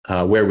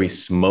 where we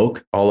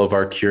smoke all of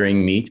our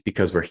curing meat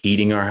because we're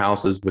heating our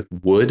houses with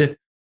wood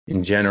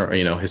in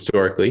general,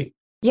 historically,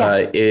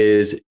 Yeah.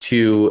 is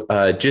to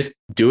just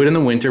do it in the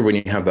winter when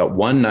you have that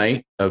one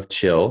night of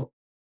chill,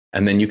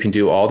 and then you can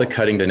do all the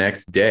cutting the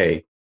next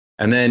day.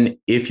 And then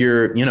if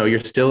you're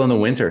still in the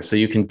winter, so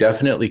you can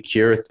definitely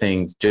cure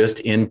things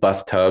just in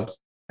bus tubs.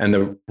 And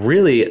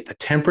the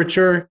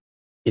temperature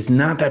is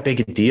not that big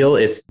a deal.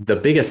 It's the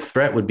biggest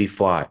threat would be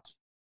flies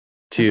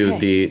to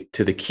Okay.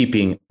 the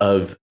keeping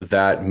of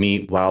that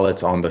meat while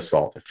it's on the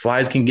salt. If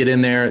flies can get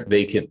in there,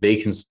 they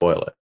can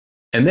spoil it.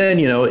 And then,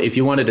 if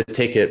you wanted to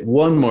take it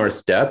one more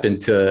step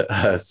into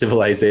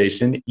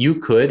civilization, you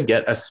could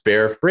get a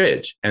spare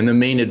fridge. And the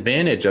main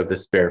advantage of the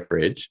spare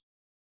fridge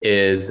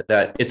is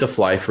that it's a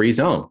fly-free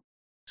zone.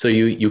 So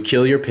you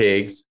kill your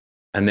pigs,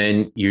 and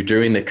then you're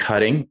doing the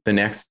cutting the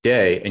next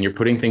day, and you're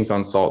putting things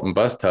on salt and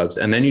bus tubs,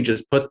 and then you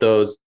just put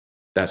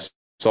that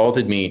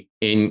salted meat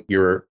in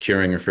your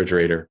curing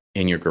refrigerator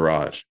in your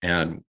garage.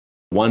 And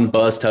one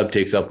bus tub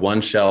takes up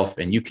one shelf,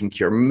 and you can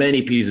cure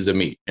many pieces of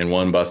meat in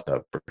one bus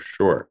tub for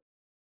sure.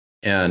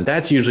 And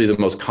that's usually the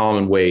most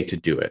common way to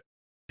do it.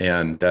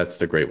 And that's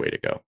the great way to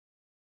go.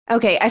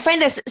 Okay. I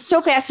find this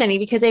so fascinating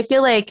because I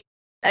feel like,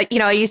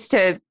 I used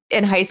to,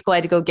 in high school, I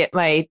had to go get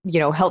my,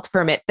 health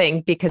permit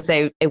thing because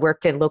I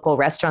worked in local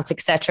restaurants,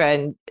 et cetera,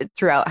 and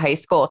throughout high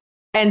school.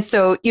 And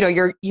so,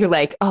 you're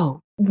like,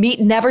 oh,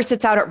 meat never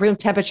sits out at room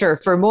temperature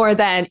for more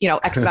than,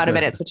 X amount of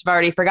minutes, which I've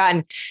already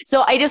forgotten.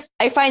 So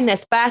I find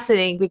this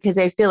fascinating because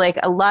I feel like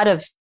a lot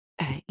of,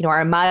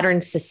 our modern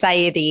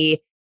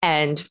society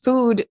and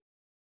food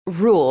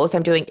rules,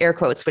 I'm doing air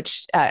quotes,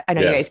 which I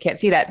know you guys can't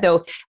see that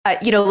though.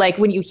 Like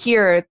when you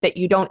hear that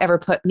you don't ever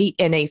put meat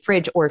in a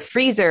fridge or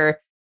freezer,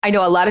 I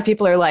know a lot of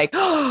people are like,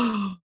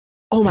 oh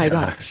my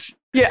gosh.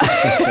 Yeah.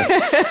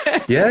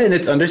 Yeah. And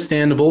it's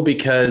understandable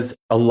because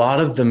a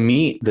lot of the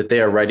meat that they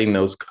are writing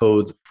those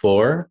codes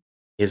for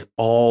is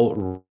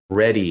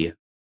already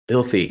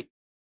filthy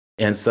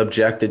and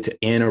subjected to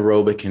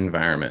anaerobic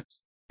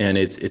environments. And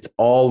it's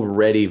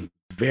already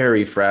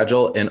very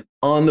fragile and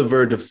on the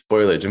verge of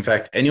spoilage. In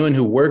fact, anyone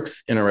who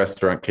works in a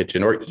restaurant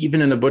kitchen or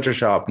even in a butcher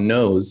shop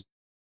knows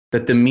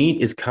that the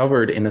meat is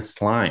covered in a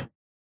slime.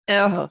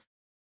 Oh.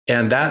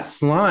 And that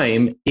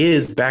slime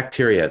is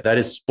bacteria. That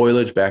is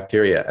spoilage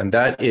bacteria. And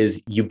that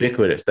is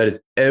ubiquitous. That is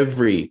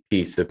every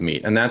piece of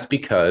meat. And that's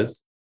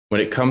because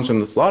when it comes from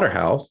the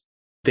slaughterhouse,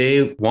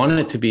 they want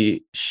it to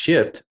be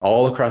shipped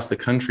all across the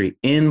country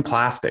in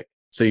plastic.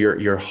 So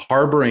you're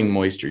harboring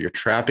moisture, you're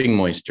trapping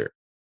moisture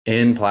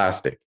in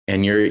plastic,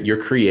 and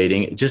you're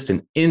creating just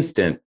an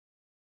instant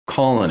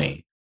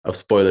colony of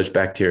spoilage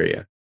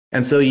bacteria.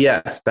 And so,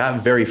 yes, that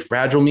very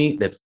fragile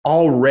meat that's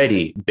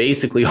already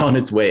basically on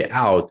its way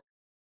out,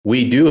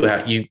 we do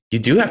have you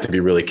do have to be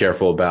really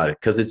careful about it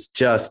because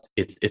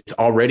it's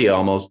already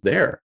almost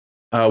there.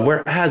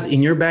 Whereas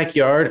in your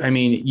backyard, I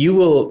mean,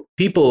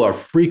 people are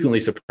frequently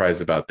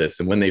surprised about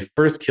this. And when they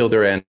first kill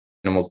their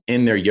animals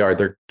in their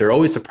yard, they're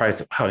always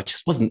surprised that, wow, it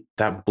just wasn't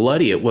that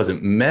bloody. It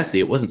wasn't messy.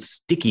 It wasn't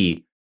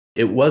sticky.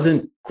 It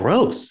wasn't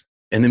gross.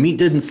 And the meat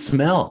didn't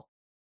smell.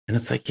 And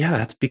it's like, yeah,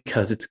 that's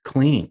because it's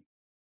clean.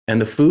 And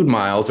the food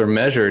miles are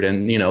measured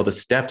and, the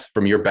steps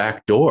from your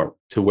back door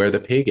to where the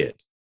pig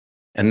is.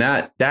 And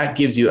that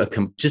gives you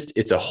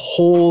it's a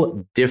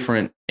whole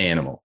different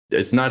animal.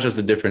 It's not just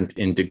a different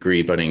in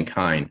degree, but in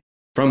kind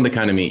from the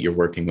kind of meat you're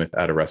working with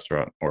at a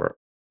restaurant or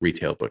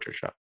retail butcher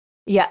shop.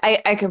 Yeah,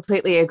 I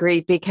completely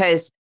agree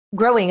because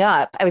growing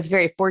up, I was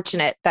very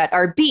fortunate that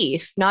our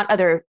beef, not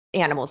other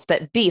animals,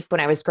 but beef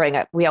when I was growing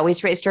up, we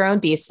always raised our own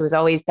beef. So it was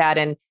always that.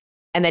 And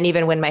then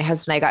even when my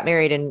husband and I got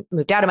married and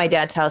moved out of my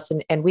dad's house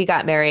and we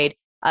got married,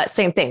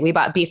 same thing. We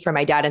bought beef for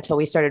my dad until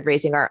we started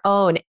raising our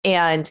own.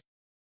 And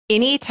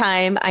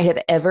anytime I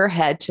have ever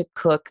had to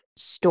cook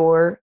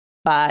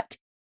store-bought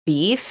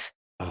beef,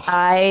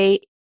 I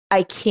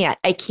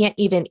can't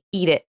even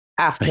eat it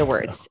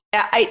afterwards.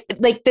 I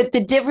like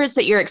the difference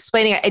that you're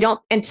explaining. I don't,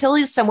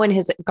 until someone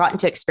has gotten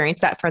to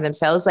experience that for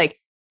themselves, like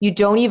you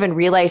don't even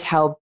realize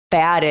how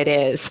bad it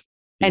is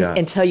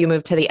until you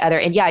move to the other.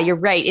 And yeah, you're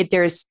right.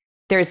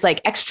 There's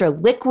like extra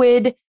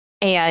liquid,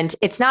 and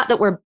it's not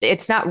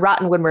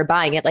rotten when we're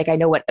buying it. Like I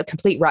know what a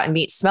complete rotten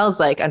meat smells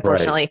like,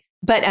 unfortunately,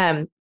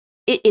 but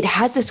it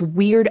has this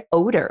weird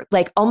odor,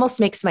 like almost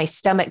makes my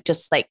stomach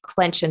just like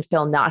clench and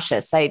feel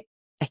nauseous. I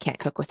can't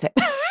cook with it.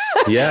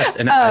 Yes.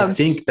 And I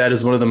think that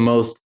is one of the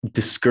most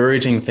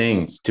discouraging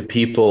things to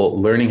people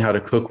learning how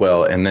to cook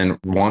well and then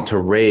want to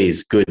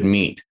raise good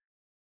meat,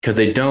 because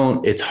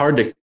it's hard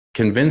to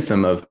convince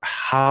them of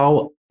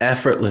how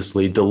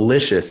effortlessly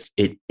delicious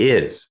it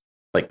is.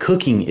 Like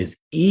cooking is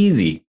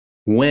easy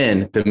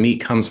when the meat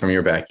comes from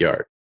your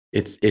backyard.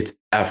 It's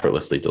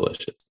effortlessly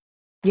delicious.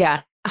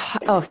 Yeah.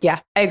 Oh yeah.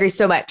 I agree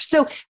so much.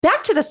 So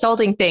back to the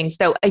salting things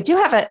though, I do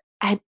have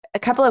a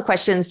couple of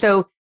questions.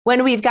 So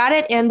when we've got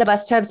it in the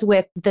bus tubs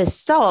with the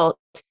salt,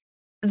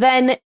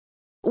 then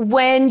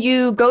when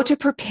you go to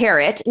prepare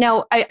it,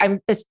 now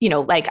I'm just,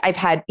 like I've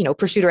had,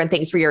 prosciutto and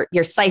things where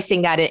you're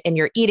slicing that and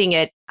you're eating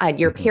it,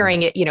 you're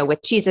pairing it,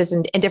 with cheeses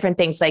and different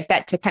things like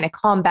that to kind of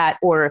combat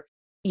or,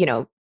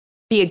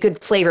 be a good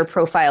flavor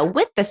profile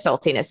with the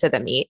saltiness of the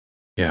meat.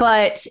 Yeah.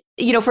 But,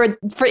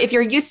 for if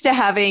you're used to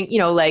having,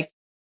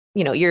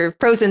 your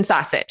frozen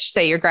sausage,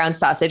 say your ground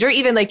sausage, or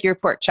even like your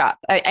pork chop,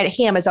 a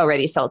ham is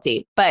already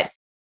salty, but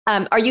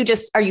are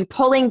you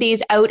pulling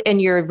these out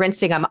and you're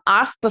rinsing them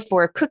off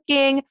before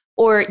cooking,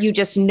 or you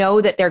just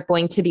know that they're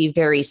going to be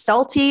very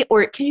salty?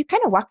 Or can you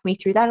kind of walk me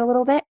through that a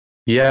little bit?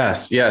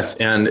 Yes.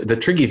 And the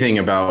tricky thing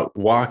about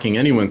walking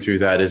anyone through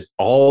that is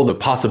all the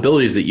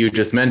possibilities that you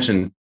just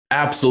mentioned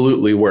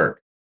absolutely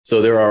work.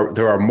 So there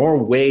are more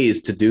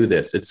ways to do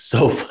this. It's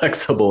so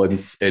flexible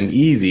and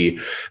easy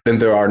than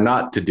there are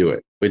not to do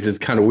it, which is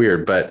kind of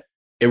weird, but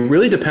it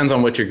really depends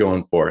on what you're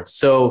going for.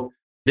 So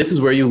this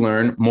is where you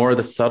learn more of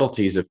the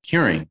subtleties of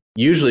curing.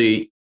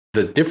 Usually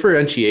the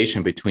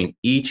differentiation between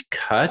each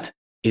cut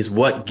is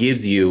what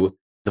gives you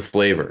the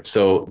flavor.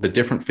 So the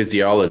different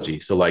physiology.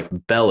 So like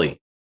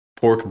belly,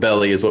 pork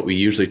belly is what we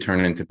usually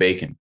turn into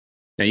bacon.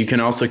 Now you can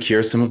also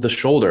cure some of the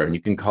shoulder and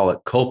you can call it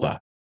copa.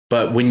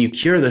 But when you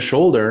cure the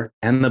shoulder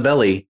and the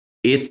belly,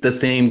 it's the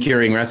same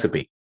curing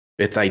recipe.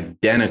 It's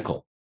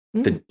identical.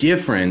 The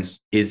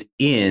difference is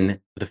in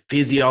the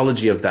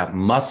physiology of that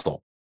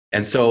muscle.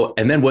 And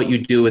then what you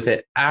do with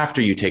it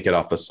after you take it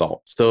off the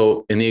salt.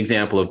 So in the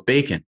example of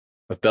bacon,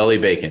 of belly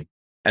bacon,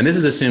 and this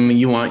is assuming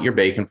you want your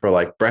bacon for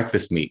like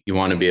breakfast meat. You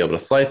want to be able to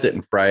slice it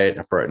and fry it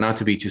and for it not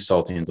to be too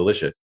salty and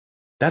delicious.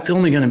 That's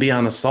only going to be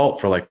on the salt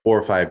for like 4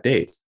 or 5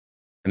 days.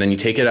 And then you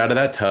take it out of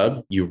that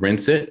tub, you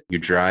rinse it, you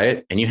dry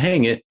it, and you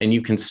hang it. And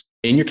you can,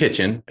 in your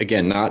kitchen,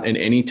 again, not in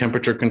any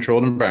temperature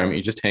controlled environment,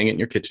 you just hang it in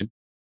your kitchen,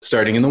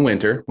 starting in the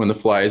winter when the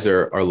flies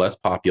are less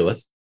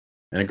populous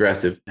and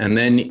aggressive. And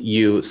then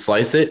you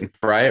slice it and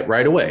fry it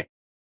right away.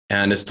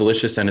 And it's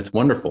delicious and it's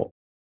wonderful.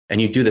 And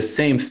you do the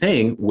same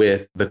thing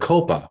with the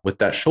copa, with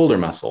that shoulder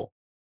muscle.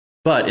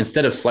 But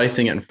instead of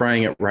slicing it and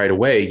frying it right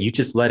away, you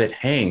just let it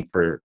hang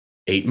for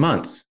 8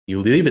 months. You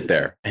leave it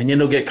there and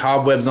it'll get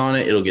cobwebs on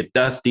it. It'll get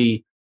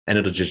dusty and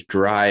it'll just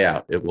dry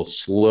out. It will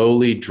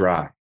slowly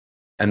dry.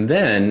 And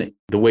then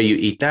the way you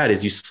eat that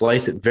is you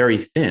slice it very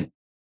thin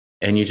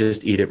and you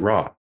just eat it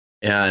raw.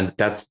 And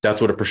that's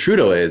what a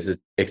prosciutto is,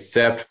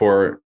 except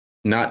for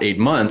not 8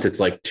 months, it's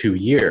like 2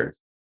 years.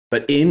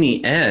 But in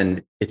the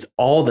end, it's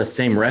all the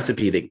same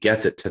recipe that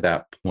gets it to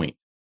that point.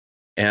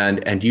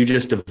 And you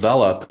just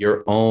develop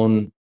your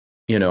own,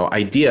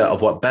 idea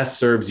of what best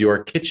serves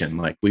your kitchen.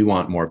 Like we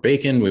want more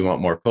bacon, we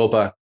want more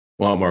copa,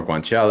 we want more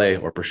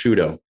guanciale or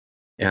prosciutto.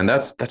 And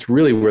that's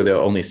really where the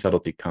only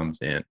subtlety comes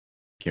in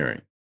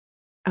curing.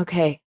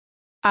 Okay.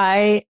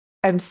 I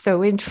am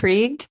so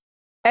intrigued.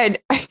 And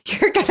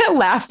you're going to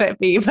laugh at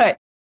me, but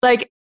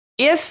like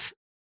if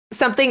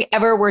something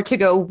ever were to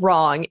go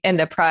wrong in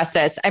the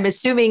process, I'm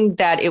assuming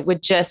that it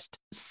would just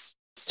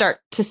start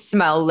to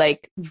smell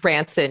like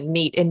rancid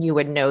meat and you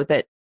would know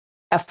that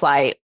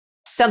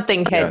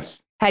something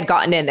had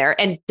gotten in there.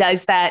 And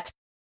does that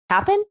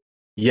happen?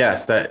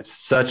 Yes, that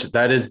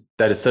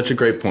is such a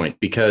great point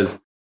because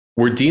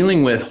we're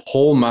dealing with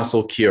whole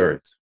muscle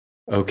cures.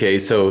 Okay,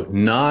 so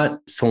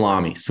not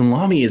salami.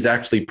 Salami is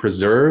actually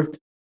preserved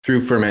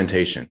through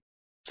fermentation.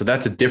 So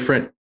that's a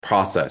different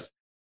process.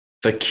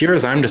 The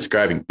cures I'm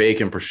describing,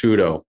 bacon,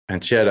 prosciutto,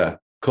 pancetta,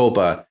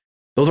 copa,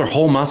 those are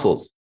whole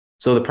muscles.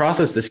 So the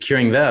process that's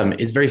curing them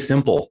is very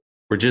simple.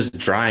 We're just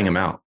drying them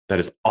out. That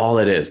is all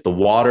it is. The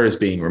water is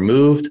being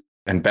removed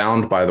and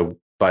bound by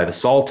the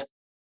salt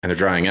and they're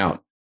drying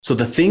out. So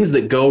the things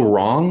that go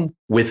wrong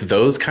with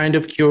those kind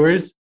of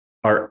cures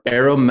are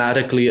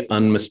aromatically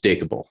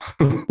unmistakable.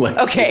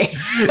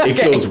 It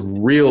goes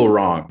real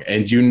wrong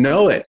and you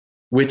know it,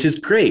 which is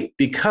great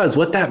because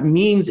what that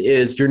means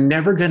is you're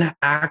never going to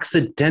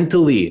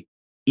accidentally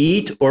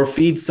eat or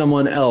feed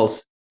someone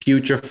else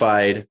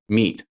putrefied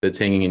meat that's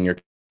hanging in your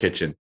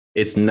kitchen.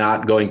 It's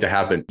not going to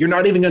happen. You're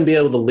not even going to be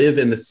able to live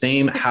in the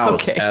same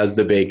house as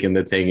the bacon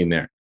that's hanging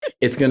there.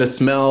 It's going to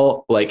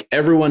smell like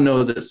everyone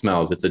knows it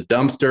smells. It's a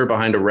dumpster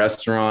behind a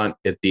restaurant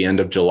at the end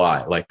of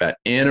July, like that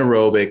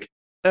anaerobic,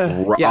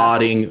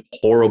 rotting,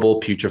 horrible,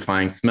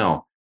 putrefying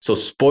smell. So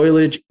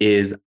spoilage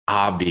is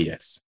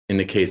obvious in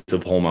the case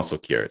of whole muscle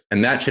cures.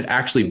 And that should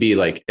actually be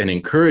like an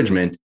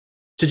encouragement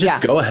to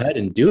just go ahead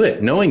and do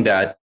it, knowing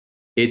that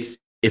if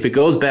it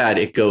goes bad,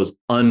 it goes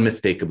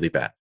unmistakably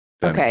bad.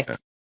 Okay.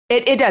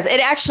 It does. It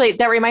actually,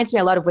 that reminds me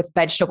a lot of with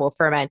vegetable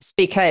ferments,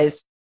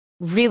 because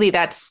really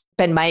that's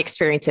been my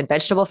experience in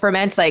vegetable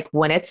ferments. Like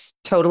when it's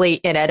totally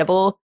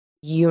inedible,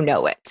 you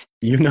know it.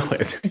 You know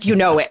it. You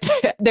know it.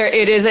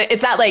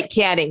 It's not like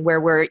canning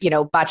where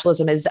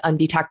botulism is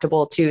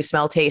undetectable to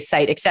smell, taste,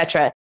 sight,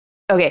 etc.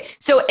 Okay.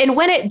 So, and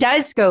when it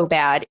does go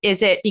bad,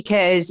 is it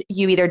because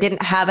you either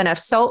didn't have enough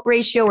salt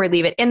ratio or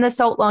leave it in the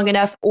salt long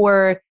enough,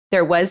 or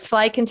there was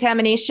fly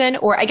contamination?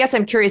 Or I guess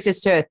I'm curious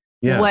as to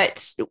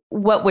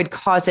what would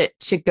cause it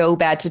to go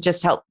bad, to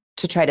just help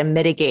to try to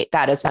mitigate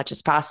that as much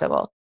as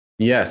possible.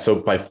 Yeah. So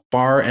by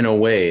far and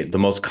away, the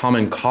most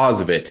common cause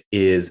of it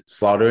is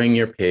slaughtering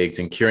your pigs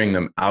and curing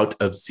them out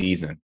of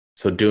season.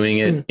 So doing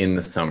it in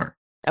the summer.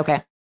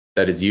 Okay.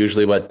 That is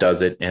usually what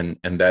does it. And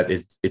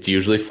it's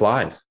usually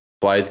flies.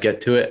 Flies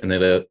get to it and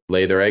they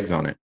lay their eggs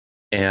on it.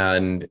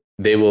 And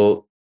they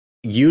will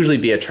usually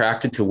be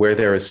attracted to where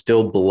there is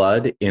still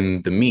blood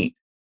in the meat,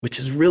 which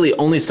is really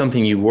only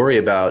something you worry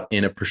about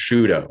in a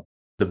prosciutto.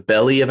 The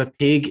belly of a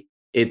pig,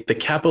 the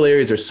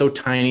capillaries are so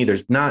tiny,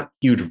 there's not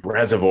huge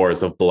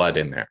reservoirs of blood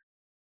in there,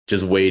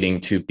 just waiting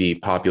to be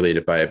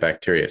populated by a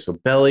bacteria. So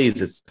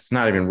bellies, it's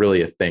not even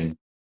really a thing,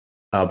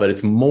 but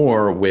it's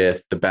more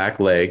with the back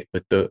leg,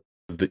 with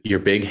your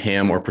big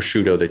ham or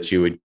prosciutto that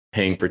you would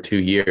hang for 2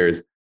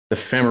 years. The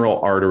femoral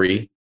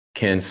artery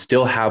can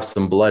still have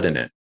some blood in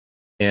it.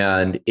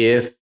 And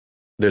if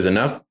there's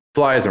enough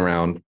flies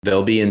around,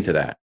 they'll be into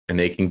that and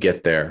they can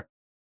get there.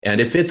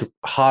 And if it's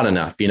hot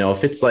enough,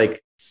 if it's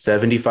like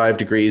 75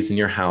 degrees in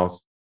your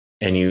house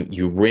and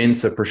you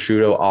rinse a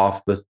prosciutto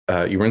off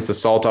you rinse the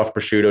salt off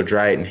prosciutto,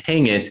 dry it, and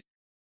hang it,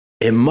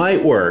 it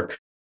might work,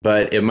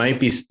 but it might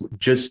be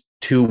just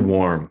too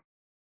warm.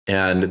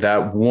 And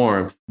that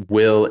warmth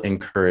will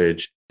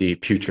encourage the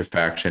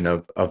putrefaction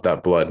of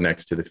that blood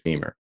next to the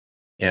femur.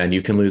 And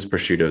you can lose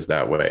prosciuttos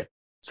that way.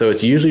 So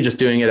it's usually just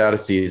doing it out of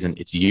season.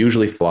 It's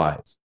usually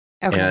flies.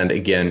 Okay. And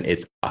again,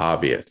 it's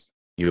obvious.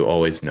 You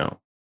always know.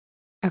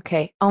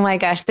 Okay. Oh my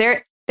gosh.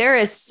 There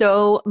is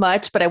so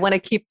much, but I want to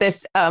keep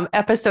this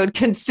episode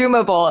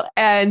consumable.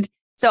 And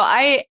so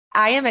I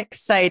am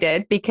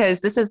excited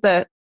because this is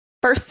the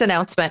first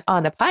announcement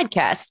on the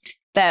podcast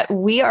that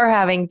we are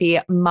having the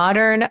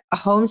Modern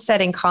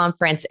Homesteading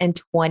Conference in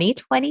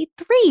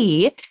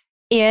 2023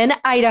 in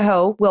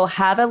Idaho. We'll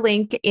have a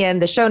link in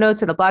the show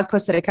notes and the blog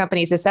post that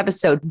accompanies this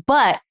episode.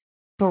 But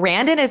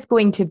Brandon is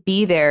going to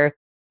be there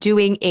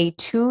doing a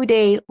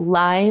 2-day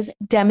live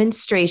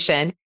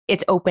demonstration.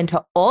 It's open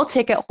to all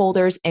ticket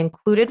holders,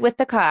 included with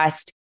the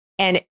cost.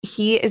 And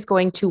he is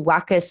going to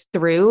walk us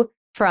through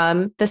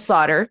from the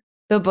slaughter,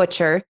 the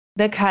butcher,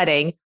 the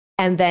cutting,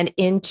 and then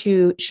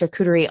into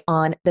charcuterie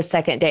on the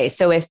second day.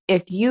 So if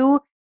you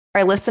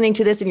are listening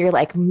to this and you're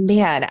like,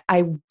 man,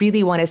 I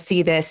really want to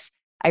see this,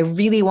 I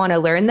really want to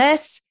learn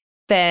this,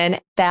 then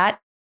that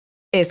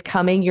is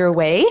coming your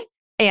way.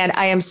 And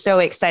I am so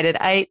excited.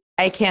 I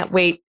can't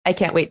wait. I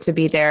can't wait to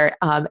be there.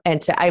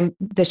 The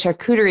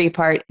charcuterie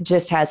part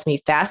just has me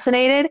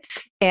fascinated,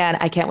 and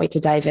I can't wait to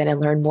dive in and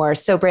learn more.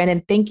 So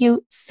Brandon, thank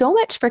you so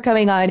much for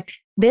coming on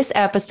this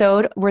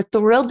episode. We're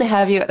thrilled to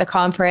have you at the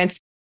conference.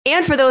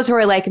 And for those who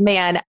are like,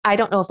 man, I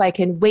don't know if I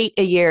can wait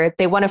a year,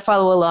 they want to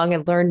follow along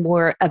and learn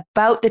more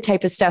about the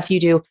type of stuff you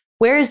do,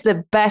 where is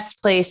the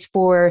best place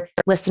for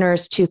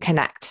listeners to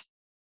connect?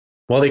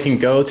 Well, they can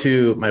go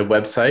to my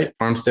website,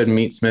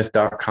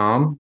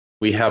 farmsteadmeatsmith.com.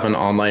 We have an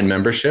online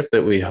membership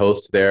that we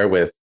host there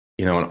with,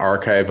 an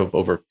archive of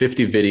over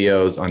 50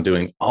 videos on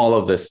doing all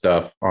of this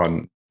stuff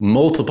on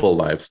multiple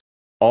lives,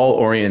 all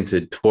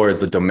oriented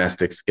towards the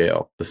domestic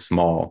scale, the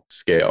small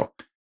scale.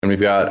 And we've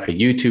got a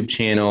YouTube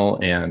channel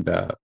and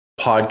a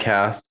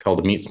podcast called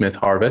the Meat Smith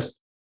Harvest.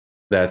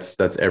 That's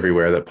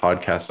everywhere that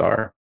podcasts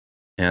are.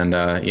 And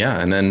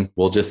and then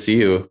we'll just see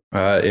you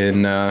at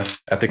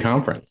the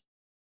conference.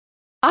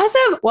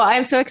 Awesome. Well,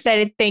 I'm so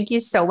excited. Thank you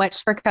so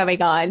much for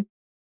coming on.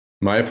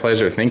 My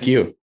pleasure. Thank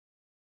you.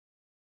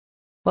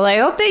 Well, I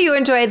hope that you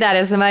enjoyed that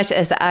as much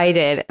as I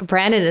did.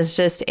 Brandon is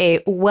just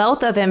a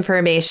wealth of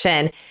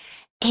information.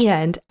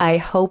 And I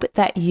hope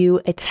that you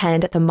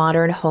attend the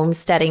Modern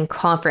Homesteading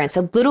Conference.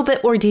 A little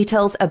bit more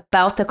details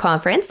about the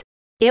conference.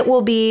 It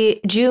will be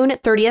June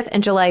 30th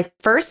and July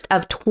 1st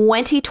of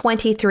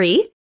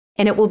 2023.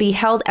 And it will be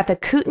held at the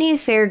Kootenai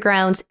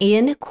Fairgrounds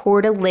in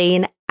Coeur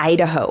d'Alene,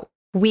 Idaho.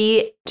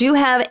 We do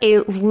have a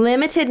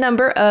limited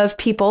number of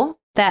people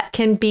that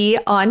can be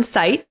on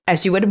site,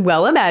 as you would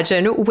well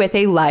imagine, with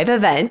a live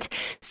event.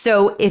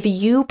 So if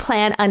you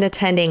plan on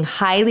attending,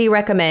 highly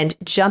recommend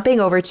jumping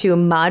over to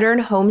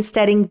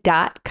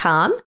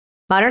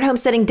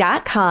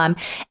modernhomesteading.com,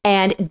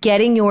 and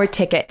getting your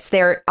tickets.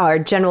 There are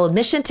general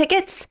admission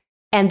tickets,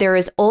 and there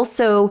is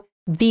also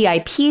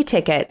VIP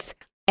tickets,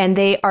 and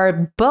they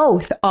are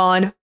both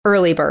on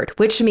early bird,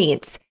 which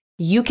means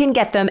you can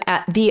get them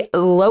at the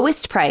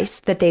lowest price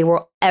that they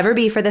will ever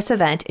be for this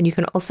event. And you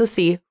can also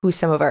see who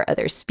some of our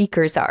other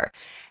speakers are.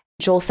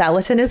 Joel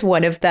Salatin is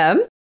one of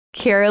them.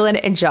 Carolyn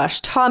and Josh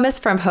Thomas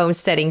from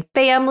Homesteading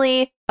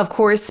Family. Of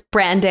course,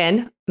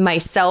 Brandon,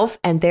 myself,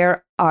 and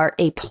there are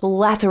a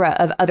plethora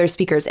of other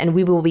speakers. And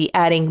we will be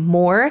adding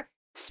more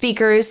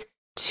speakers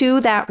to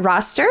that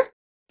roster.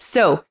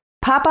 So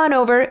pop on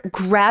over,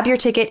 grab your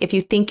ticket if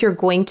you think you're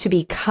going to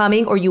be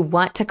coming or you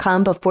want to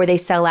come before they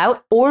sell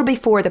out or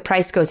before the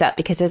price goes up.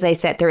 Because as I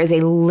said, there is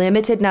a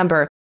limited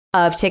number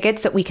of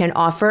tickets that we can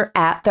offer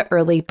at the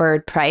early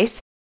bird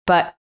price.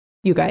 But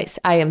you guys,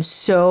 I am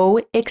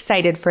so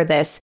excited for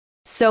this.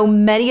 So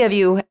many of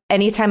you,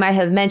 anytime I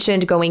have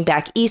mentioned going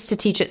back east to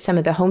teach at some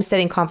of the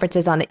homesteading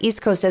conferences on the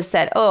East Coast, have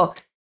said, oh,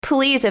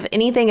 please, if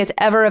anything is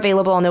ever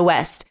available in the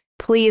West,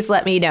 please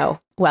let me know.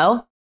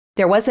 Well,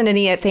 there wasn't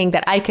anything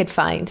that I could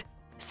find.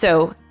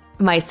 So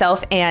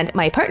myself and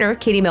my partner,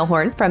 Katie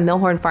Milhorn from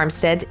Milhorn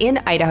Farmsteads in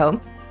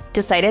Idaho,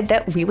 decided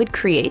that we would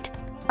create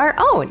our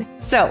own.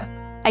 So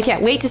I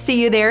can't wait to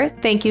see you there.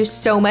 Thank you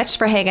so much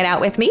for hanging out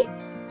with me.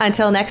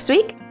 Until next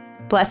week,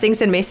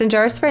 blessings and mason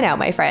jars for now,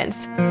 my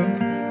friends.